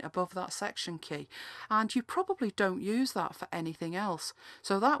sign above that section key, and you probably don't use that for anything else.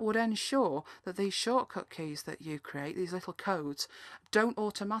 So that would ensure that these shortcut keys that you create, these little codes, don't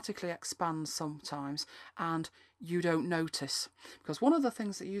automatically expand sometimes and you don't notice. Because one of the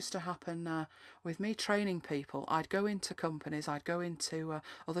things that used to happen with me training people, I'd go into companies, I'd go into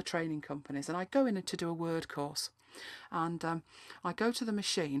other training companies, and I'd go in to do a Word course. And I'd go to the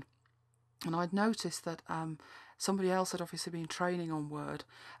machine and I'd notice that somebody else had obviously been training on Word,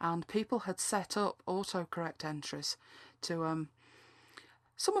 and people had set up autocorrect entries to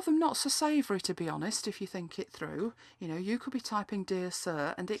some of them not so savoury, to be honest, if you think it through. You know, you could be typing Dear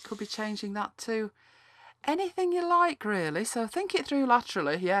Sir and it could be changing that to anything you like, really. So think it through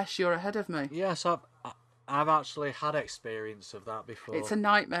laterally. Yes, you're ahead of me. Yes, I've actually had experience of that before. It's a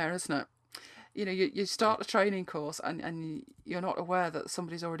nightmare, isn't it? You know, you start a training course and you're not aware that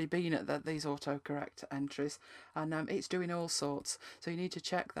somebody's already been at these autocorrect entries, and it's doing all sorts. So you need to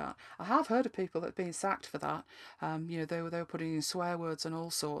check that. I have heard of people that have been sacked for that. You know, they were putting in swear words and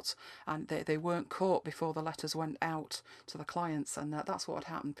all sorts, and they weren't caught before the letters went out to the clients, and that's what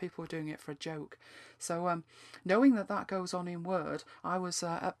had happened. People were doing it for a joke. So knowing that goes on in Word, I was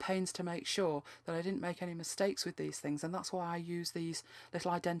at pains to make sure that I didn't make any mistakes with these things, and that's why I use these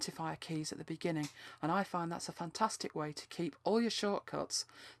little identifier keys at the beginning. And I find that's a fantastic way to keep all your shortcuts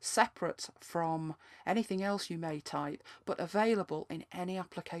separate from anything else you may type, but available in any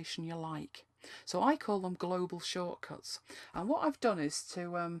application you like. So I call them global shortcuts. And what I've done is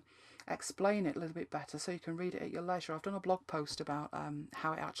to explain it a little bit better so you can read it at your leisure. I've done a blog post about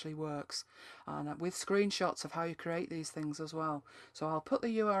how it actually works, and with screenshots of how you create these things as well. So I'll put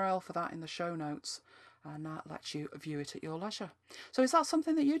the URL for that in the show notes, and let you view it at your leisure. So is that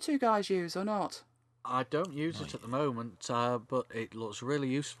something that you two guys use or not? I don't use it at the moment, but it looks really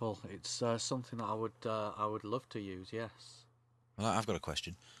useful. It's something that I would love to use. Yes. Well, I've got a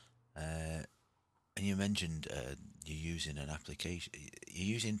question. And you mentioned you're using an application.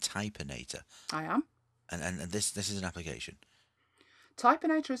 You're using Typinator. I am. And this is an application.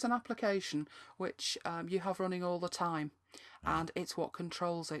 Typinator is an application which you have running all the time, and it's what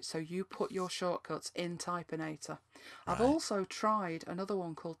controls it. So you put your shortcuts in Typinator. I've also tried another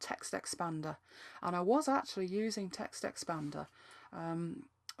one called Text Expander, and I was actually using Text Expander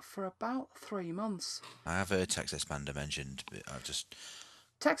for about 3 months. I have heard Text Expander mentioned, but I've just...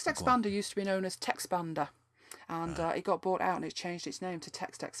 Text Expander used to be known as Textbander, and it got bought out and it changed its name to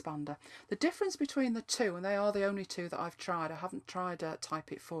Text Expander. The difference between the two, and they are the only two that I've tried, I haven't tried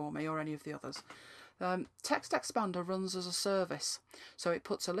Type It For Me or any of the others. Text Expander runs as a service, so it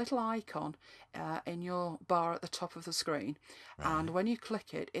puts a little icon in your bar at the top of the screen, and when you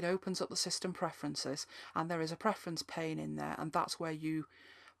click it, it opens up the system preferences, and there is a preference pane in there, and that's where you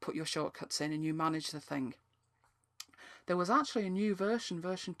put your shortcuts in and you manage the thing. There was actually a new version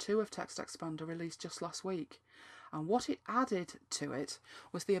 2 of Text Expander, released just last week, and what it added to it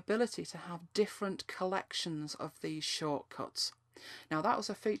was the ability to have different collections of these shortcuts. Now that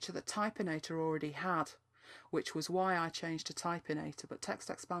was a feature that Typinator already had, which was why I changed to Typinator, but Text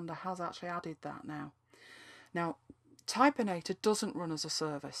Expander has actually added that now. Now, Typinator doesn't run as a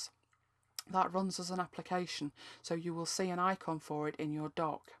service. That runs as an application, so you will see an icon for it in your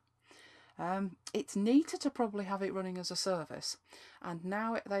dock. It's neater to probably have it running as a service, and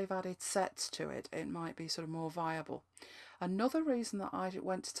now they've added sets to it, it might be sort of more viable. Another reason that I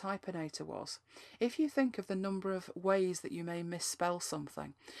went to Typinator was, if you think of the number of ways that you may misspell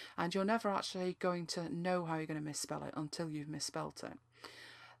something, and you're never actually going to know how you're going to misspell it until you've misspelt it.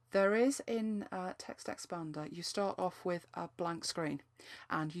 There is in Text Expander, you start off with a blank screen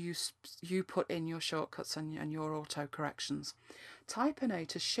and you put in your shortcuts and your auto corrections.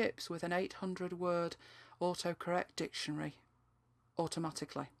 Typinator ships with an 800-word autocorrect dictionary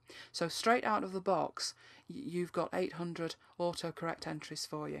automatically. So straight out of the box, you've got 800 autocorrect entries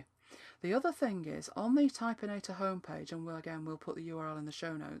for you. The other thing is, on the Typinator homepage, and we'll put the URL in the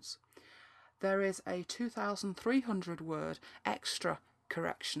show notes, there is a 2,300-word extra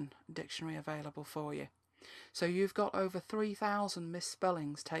correction dictionary available for you. So you've got over 3,000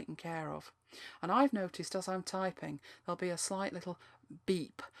 misspellings taken care of. And I've noticed as I'm typing, there'll be a slight little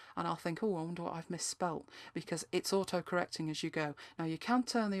beep, and I'll think, oh, I wonder what I've misspelt, because it's auto-correcting as you go. Now, you can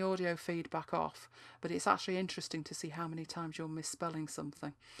turn the audio feedback off, but it's actually interesting to see how many times you're misspelling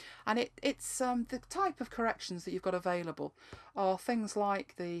something. And it's the type of corrections that you've got available are things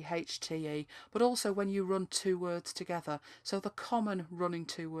like the HTE, but also when you run two words together. So the common running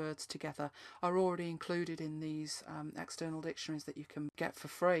two words together are already included in these external dictionaries that you can get for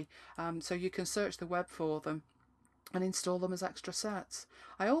free. So you can search the web for them and install them as extra sets.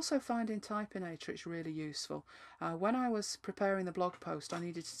 I also find in Typinator it's really useful. When I was preparing the blog post, I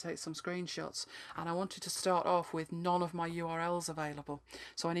needed to take some screenshots, and I wanted to start off with none of my URLs available,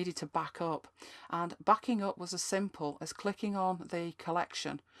 so I needed to back up. And backing up was as simple as clicking on the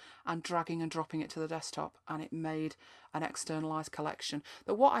collection and dragging and dropping it to the desktop, and it made an externalized collection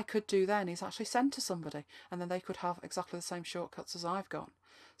that what I could do then is actually send to somebody, and then they could have exactly the same shortcuts as I've got.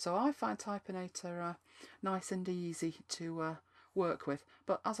 So I find Typinator nice and easy to work with.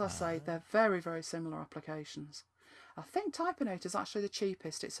 But as I say, they're very, very similar applications. I think Typinator is actually the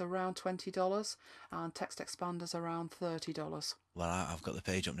cheapest. It's around $20, and Text Expander's around $30. Well, I've got the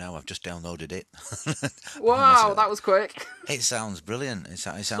page up now. I've just downloaded it. Wow, that was quick. It sounds brilliant. It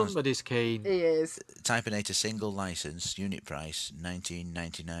sounds. Somebody's keen. He is. Typinator single license, unit price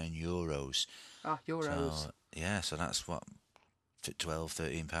 €19.99. Ah, euros. So, yeah, so that's what,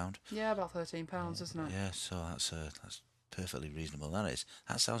 £12-13. Yeah, about £13, isn't it? Yeah, so that's perfectly reasonable. That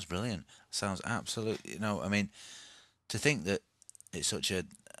sounds brilliant. Sounds absolutely. I mean, to think that it's such a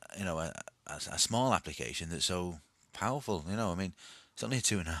small application that's so powerful. I mean, it's only a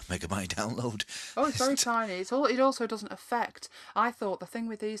 2.5 megabyte download. Oh, it's very tiny. It also doesn't affect. I thought the thing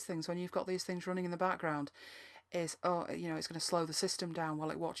with these things, when you've got these things running in the background, is, oh, it's going to slow the system down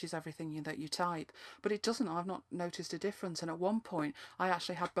while it watches everything that you type. But it doesn't. I've not noticed a difference. And at one point, I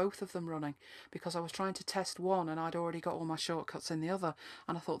actually had both of them running because I was trying to test one and I'd already got all my shortcuts in the other.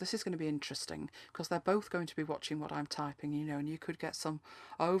 And I thought this is going to be interesting because they're both going to be watching what I'm typing, and you could get some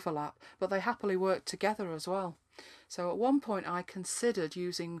overlap. But they happily work together as well. So at one point I considered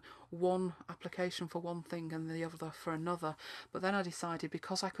using one application for one thing and the other for another, but then I decided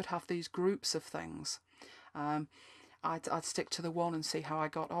because I could have these groups of things, um, I'd stick to the one and see how I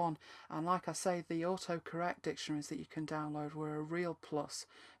got on. And like I say, the autocorrect dictionaries that you can download were a real plus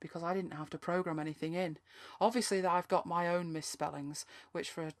because I didn't have to program anything in. Obviously, I've got my own misspellings, which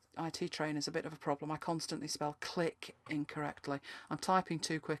for an IT trainer is a bit of a problem. I constantly spell click incorrectly. I'm typing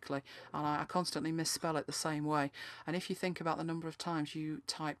too quickly and I constantly misspell it the same way. And if you think about the number of times you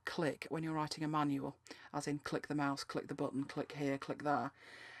type click when you're writing a manual, as in click the mouse, click the button, click here, click there,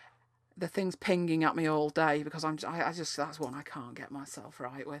 the thing's pinging at me all day because I just that's one I can't get myself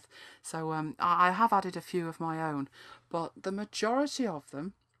right with. So I have added a few of my own, but the majority of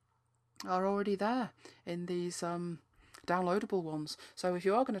them are already there in these downloadable ones. So if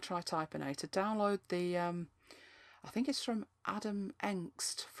you are going to try Typinator, download the I think it's from Adam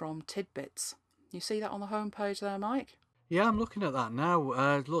Engst from Tidbits. You see that on the homepage there, Mike? Yeah, I'm looking at that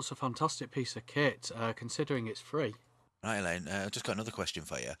now. Looks a fantastic piece of kit, considering it's free. Right, Elaine, I've just got another question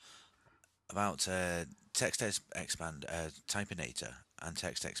for you about Typinator and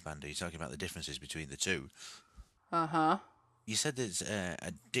Text Expander. You're talking about the differences between the two. Uh-huh. You said there's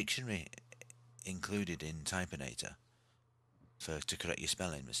a dictionary included in Typinator to correct your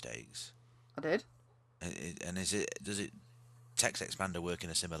spelling mistakes. I did. And does it Text Expander work in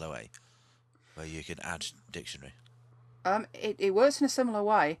a similar way, where you can add dictionary? It works in a similar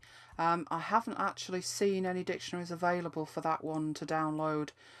way. I haven't actually seen any dictionaries available for that one to download,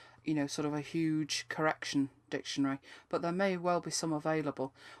 sort of a huge correction dictionary, but there may well be some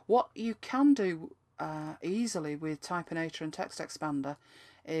available. What you can do easily with Typinator and Text Expander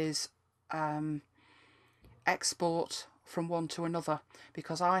is export from one to another,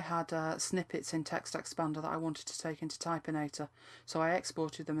 because I had snippets in Text Expander that I wanted to take into Typinator, so I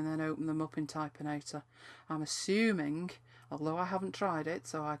exported them and then opened them up in Typinator. I'm assuming, although I haven't tried it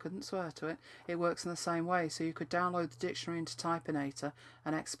so I couldn't swear to it, it works in the same way, so you could download the dictionary into Typinator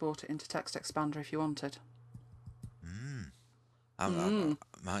and export it into Text Expander if you wanted. I'm going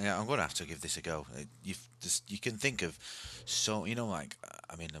to have to give this a go. You can think of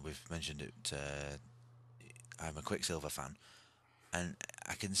we've mentioned it. I'm a Quicksilver fan, and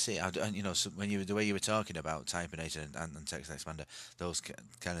I can see, the way you were talking about Typinator and Text Expander, those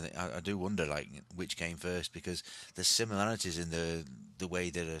kind of things, I do wonder like which came first, because there's similarities in the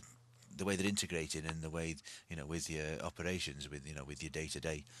way they're integrated, and the way with your operations, with your day to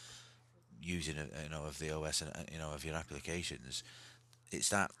day using of the OS and of your applications. It's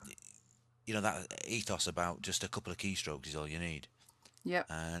that that ethos about just a couple of keystrokes is all you need. Yep.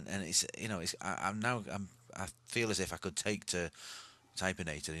 And it's I feel as if I could take to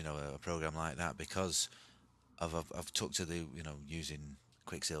Typinator, a program like that, because I've took to the using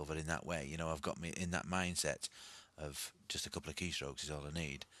Quicksilver in that way. I've got me in that mindset of just a couple of keystrokes is all I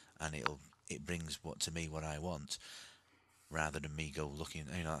need, and it brings what I want, rather than me go looking.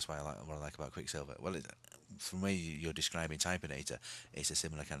 That's why what I like about Quicksilver. Well, from where you're describing Typinator, it's a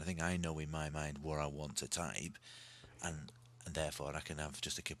similar kind of thing. I know in my mind what I want to type, and therefore I can have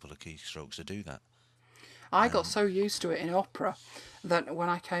just a couple of keystrokes to do that. I got so used to it in Opera that when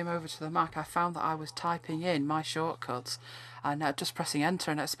I came over to the Mac, I found that I was typing in my shortcuts and just pressing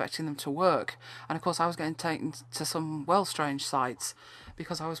enter and expecting them to work. And of course, I was getting taken to some strange sites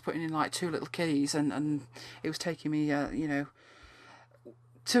because I was putting in like two little keys, and it was taking me,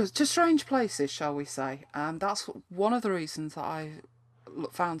 to strange places, shall we say. That's one of the reasons that I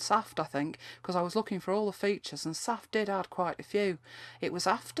found Saft, I think, because I was looking for all the features, and Saft did add quite a few. It was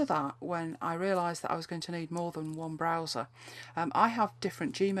after that when I realised that I was going to need more than one browser. I have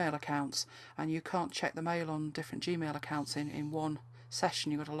different Gmail accounts, and you can't check the mail on different Gmail accounts in one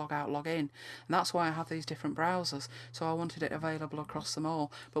session. You've got to log out, log in, and that's why I have these different browsers, so I wanted it available across them all.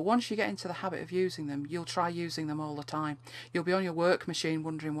 But once you get into the habit of using them, you'll try using them all the time. You'll be on your work machine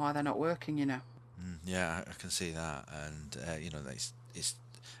wondering why they're not working, Yeah, I can see that, and it's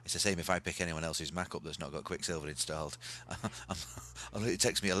the same if I pick anyone else's Mac up that's not got Quicksilver installed. It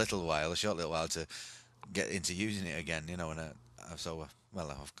takes me a short little while to get into using it again, and as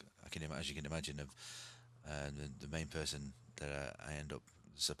you can imagine, the main person that I end up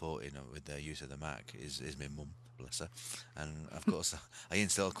supporting with their use of the Mac is my mum, bless her, and of course I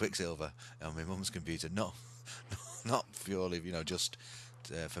installed Quicksilver on my mum's computer, not purely just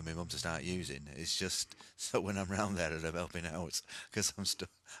for my mum to start using. It's just so when I'm round there and I'm helping out, because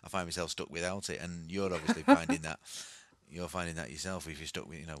I find myself stuck without it. And you're obviously finding that. You're finding that yourself if you're stuck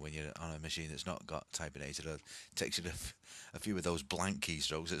with, when you're on a machine that's not got typinated, or it takes you a few of those blank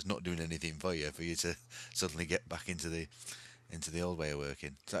keystrokes that's not doing anything for you to suddenly get back into the old way of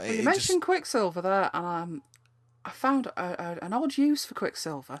working. So Well, you it just mentioned Quicksilver there, and I found an odd use for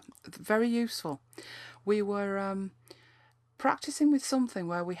Quicksilver, very useful. We were practicing with something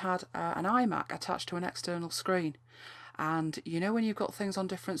where we had an iMac attached to an external screen. And when you've got things on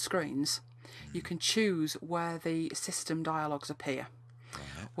different screens, you can choose where the system dialogues appear.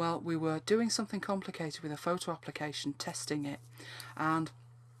 right. Well, we were doing something complicated with a photo application, testing it, and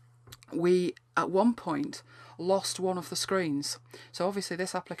we at one point lost one of the screens. So obviously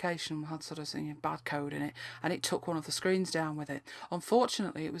this application had sort of bad code in it, and it took one of the screens down with it.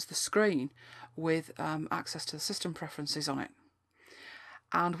 Unfortunately, it was the screen with access to the system preferences on it.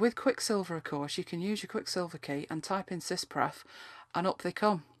 And with Quicksilver, of course, you can use your Quicksilver key and type in syspref, and up they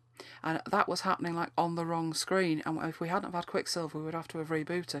come. And that was happening like on the wrong screen, and if we hadn't have had Quicksilver, we would have to have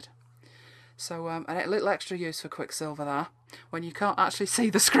rebooted. So a little extra use for Quicksilver there, when you can't actually see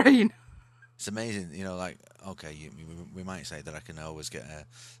the screen. It's amazing, like, okay, we might say that I can always get an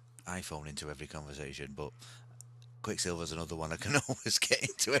iPhone into every conversation, but Quicksilver's another one I can always get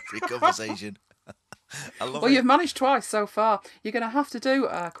into every conversation. I love Well, it. you've managed twice so far. You're going to have to do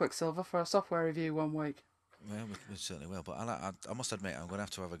Quicksilver for a software review one week. Well, we certainly will, but I must admit, I'm going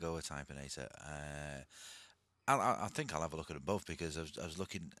to have a go at Typinator. I think I'll have a look at them both, because I was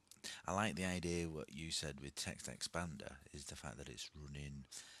looking. I like the idea what you said with Text Expander, is the fact that it's running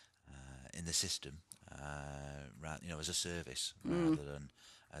in the system, as a service rather than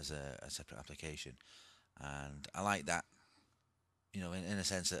as a separate application, and I like that. In a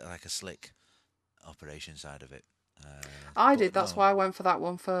sense, that like a slick operation side of it. I But did, that's no, why I went for that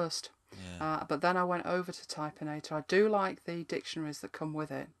one first. yeah, But then I went over to Typinator. I do like the dictionaries that come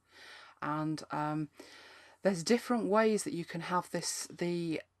with it. And there's different ways that you can have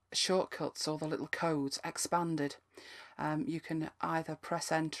the shortcuts or the little codes expanded. You can either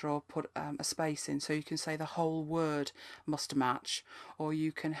press enter or put a space in, so you can say the whole word must match, or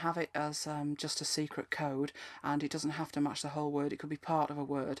you can have it as just a secret code, and it doesn't have to match the whole word, it could be part of a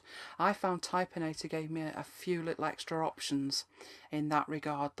word. I found Typinator gave me a few little extra options in that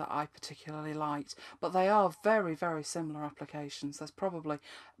regard that I particularly liked, but they are very, very similar applications. There's probably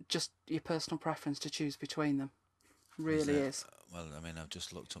just your personal preference to choose between them. Really is. well, I mean, I've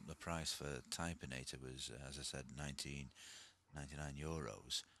just looked up the price for Typinator was, as I said, 19.99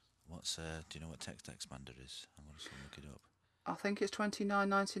 euros. Do you know what Text Expander is? I'm going to look it up. I think it's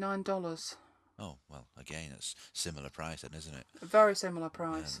 $29.99. Oh, well, again, it's similar price then, isn't it? A very similar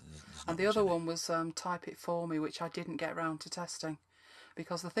price. There's And not the much other in it. one was Type It For Me, which I didn't get round to testing.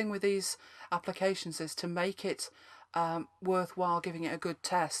 Because the thing with these applications is to make it worthwhile giving it a good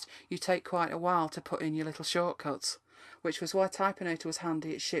test, you take quite a while to put in your little shortcuts, which was why Typinator was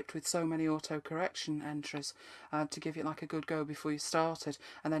handy. It shipped with so many auto-correction entries to give it like a good go before you started,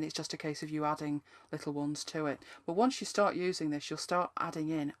 and then it's just a case of you adding little ones to it. But once you start using this, you'll start adding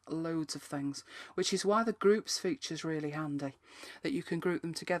in loads of things, which is why the groups feature is really handy, that you can group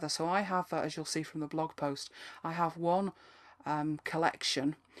them together. So I have, as you'll see from the blog post, I have one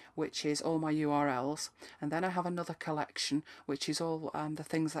collection which is all my URLs, and then I have another collection which is all the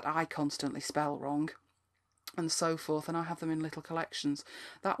things that I constantly spell wrong and so forth, and I have them in little collections.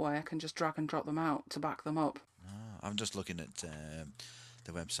 That way I can just drag and drop them out to back them up. I'm just looking at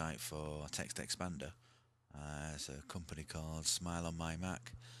the website for Text Expander. It's a company called Smile on My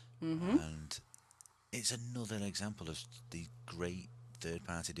Mac, and it's another example of the great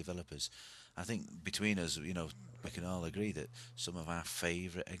third-party developers. I think between us, we can all agree that some of our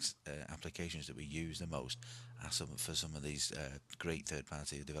favourite applications that we use the most are for some of these great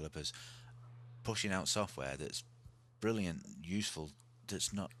third-party developers pushing out software that's brilliant, useful,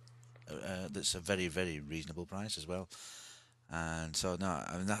 that's not that's a very, very reasonable price as well. And so no,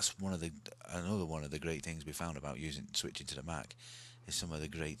 I mean that's another one of the great things we found about switching to the Mac is some of the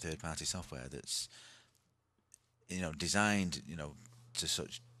great third-party software that's designed to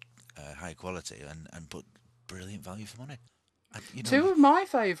such high quality and put brilliant value for money. Two of my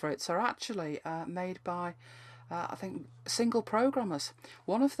favourites are actually made by I think single programmers.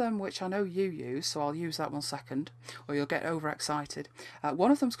 One of them, which I know you use, so I'll use that one second, or you'll get overexcited.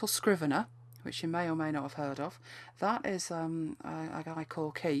 One of them's called Scrivener, which you may or may not have heard of. That is a guy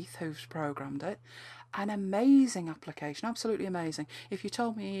called Keith who's programmed it. An amazing application, absolutely amazing. If you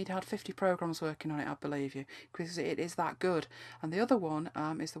told me he'd had 50 programs working on it, I'd believe you, because it is that good. And the other one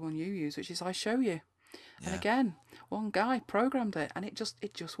is the one you use, which is I Show You. And again, one guy programmed it, and it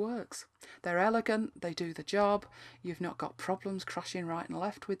just works. They're elegant, they do the job. You've not got problems crashing right and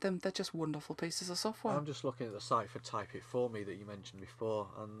left with them. They're just wonderful pieces of software. I'm just looking at the site for Type It For Me that you mentioned before,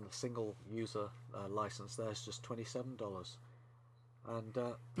 and the single user license there is just $27, and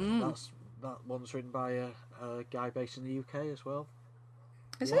that one's written by a guy based in the UK as well.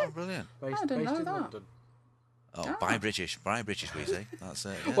 Is Oh, it? brilliant. Based, I didn't based know in that. London. Oh, buy British, we say. That's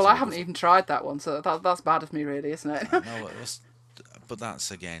Well, I haven't even tried that one, so that's bad of me, really, isn't it? No, but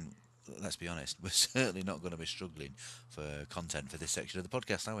that's, again, let's be honest, we're certainly not going to be struggling for content for this section of the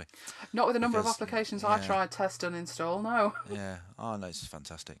podcast, are we? Not with the number of Because, applications I tried, test and install, no. Yeah. Oh, no, it's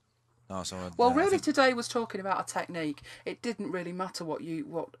fantastic. No, so, Well, I really, think- today was talking about a technique. It didn't really matter what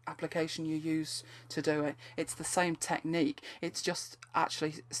application you use to do it. It's the same technique. It's just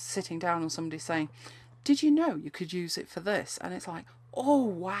actually sitting down and somebody saying, "Did you know you could use it for this?" And it's like, "Oh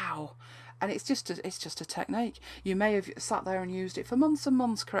wow!" And it's just a technique. You may have sat there and used it for months and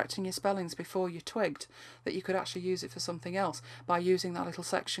months correcting your spellings before you twigged that you could actually use it for something else by using that little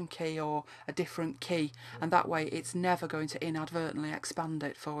section key or a different key, and that way it's never going to inadvertently expand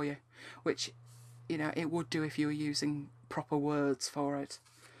it for you, which, you know, it would do if you were using proper words for it.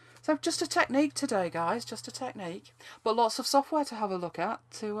 So just a technique today, guys, just a technique, but lots of software to have a look at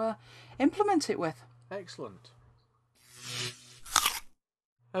to implement it with. Excellent.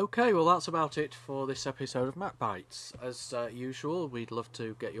 Okay, well that's about it for this episode of MacBites. As usual, we'd love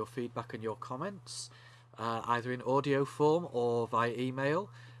to get your feedback and your comments, either in audio form or via email.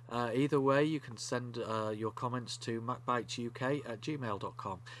 Either way, you can send your comments to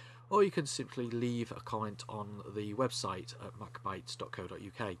macbitesuk@gmail.com, or you can simply leave a comment on the website at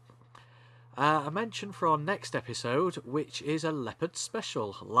macbites.co.uk. A mention for our next episode, which is a Leopard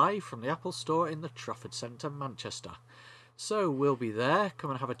special, live from the Apple Store in the Trafford Centre, Manchester. So we'll be there, come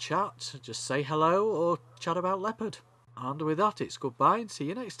and have a chat, just say hello or chat about Leopard. And with that, it's goodbye and see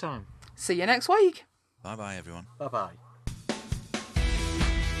you next time. See you next week. Bye-bye, everyone. Bye-bye.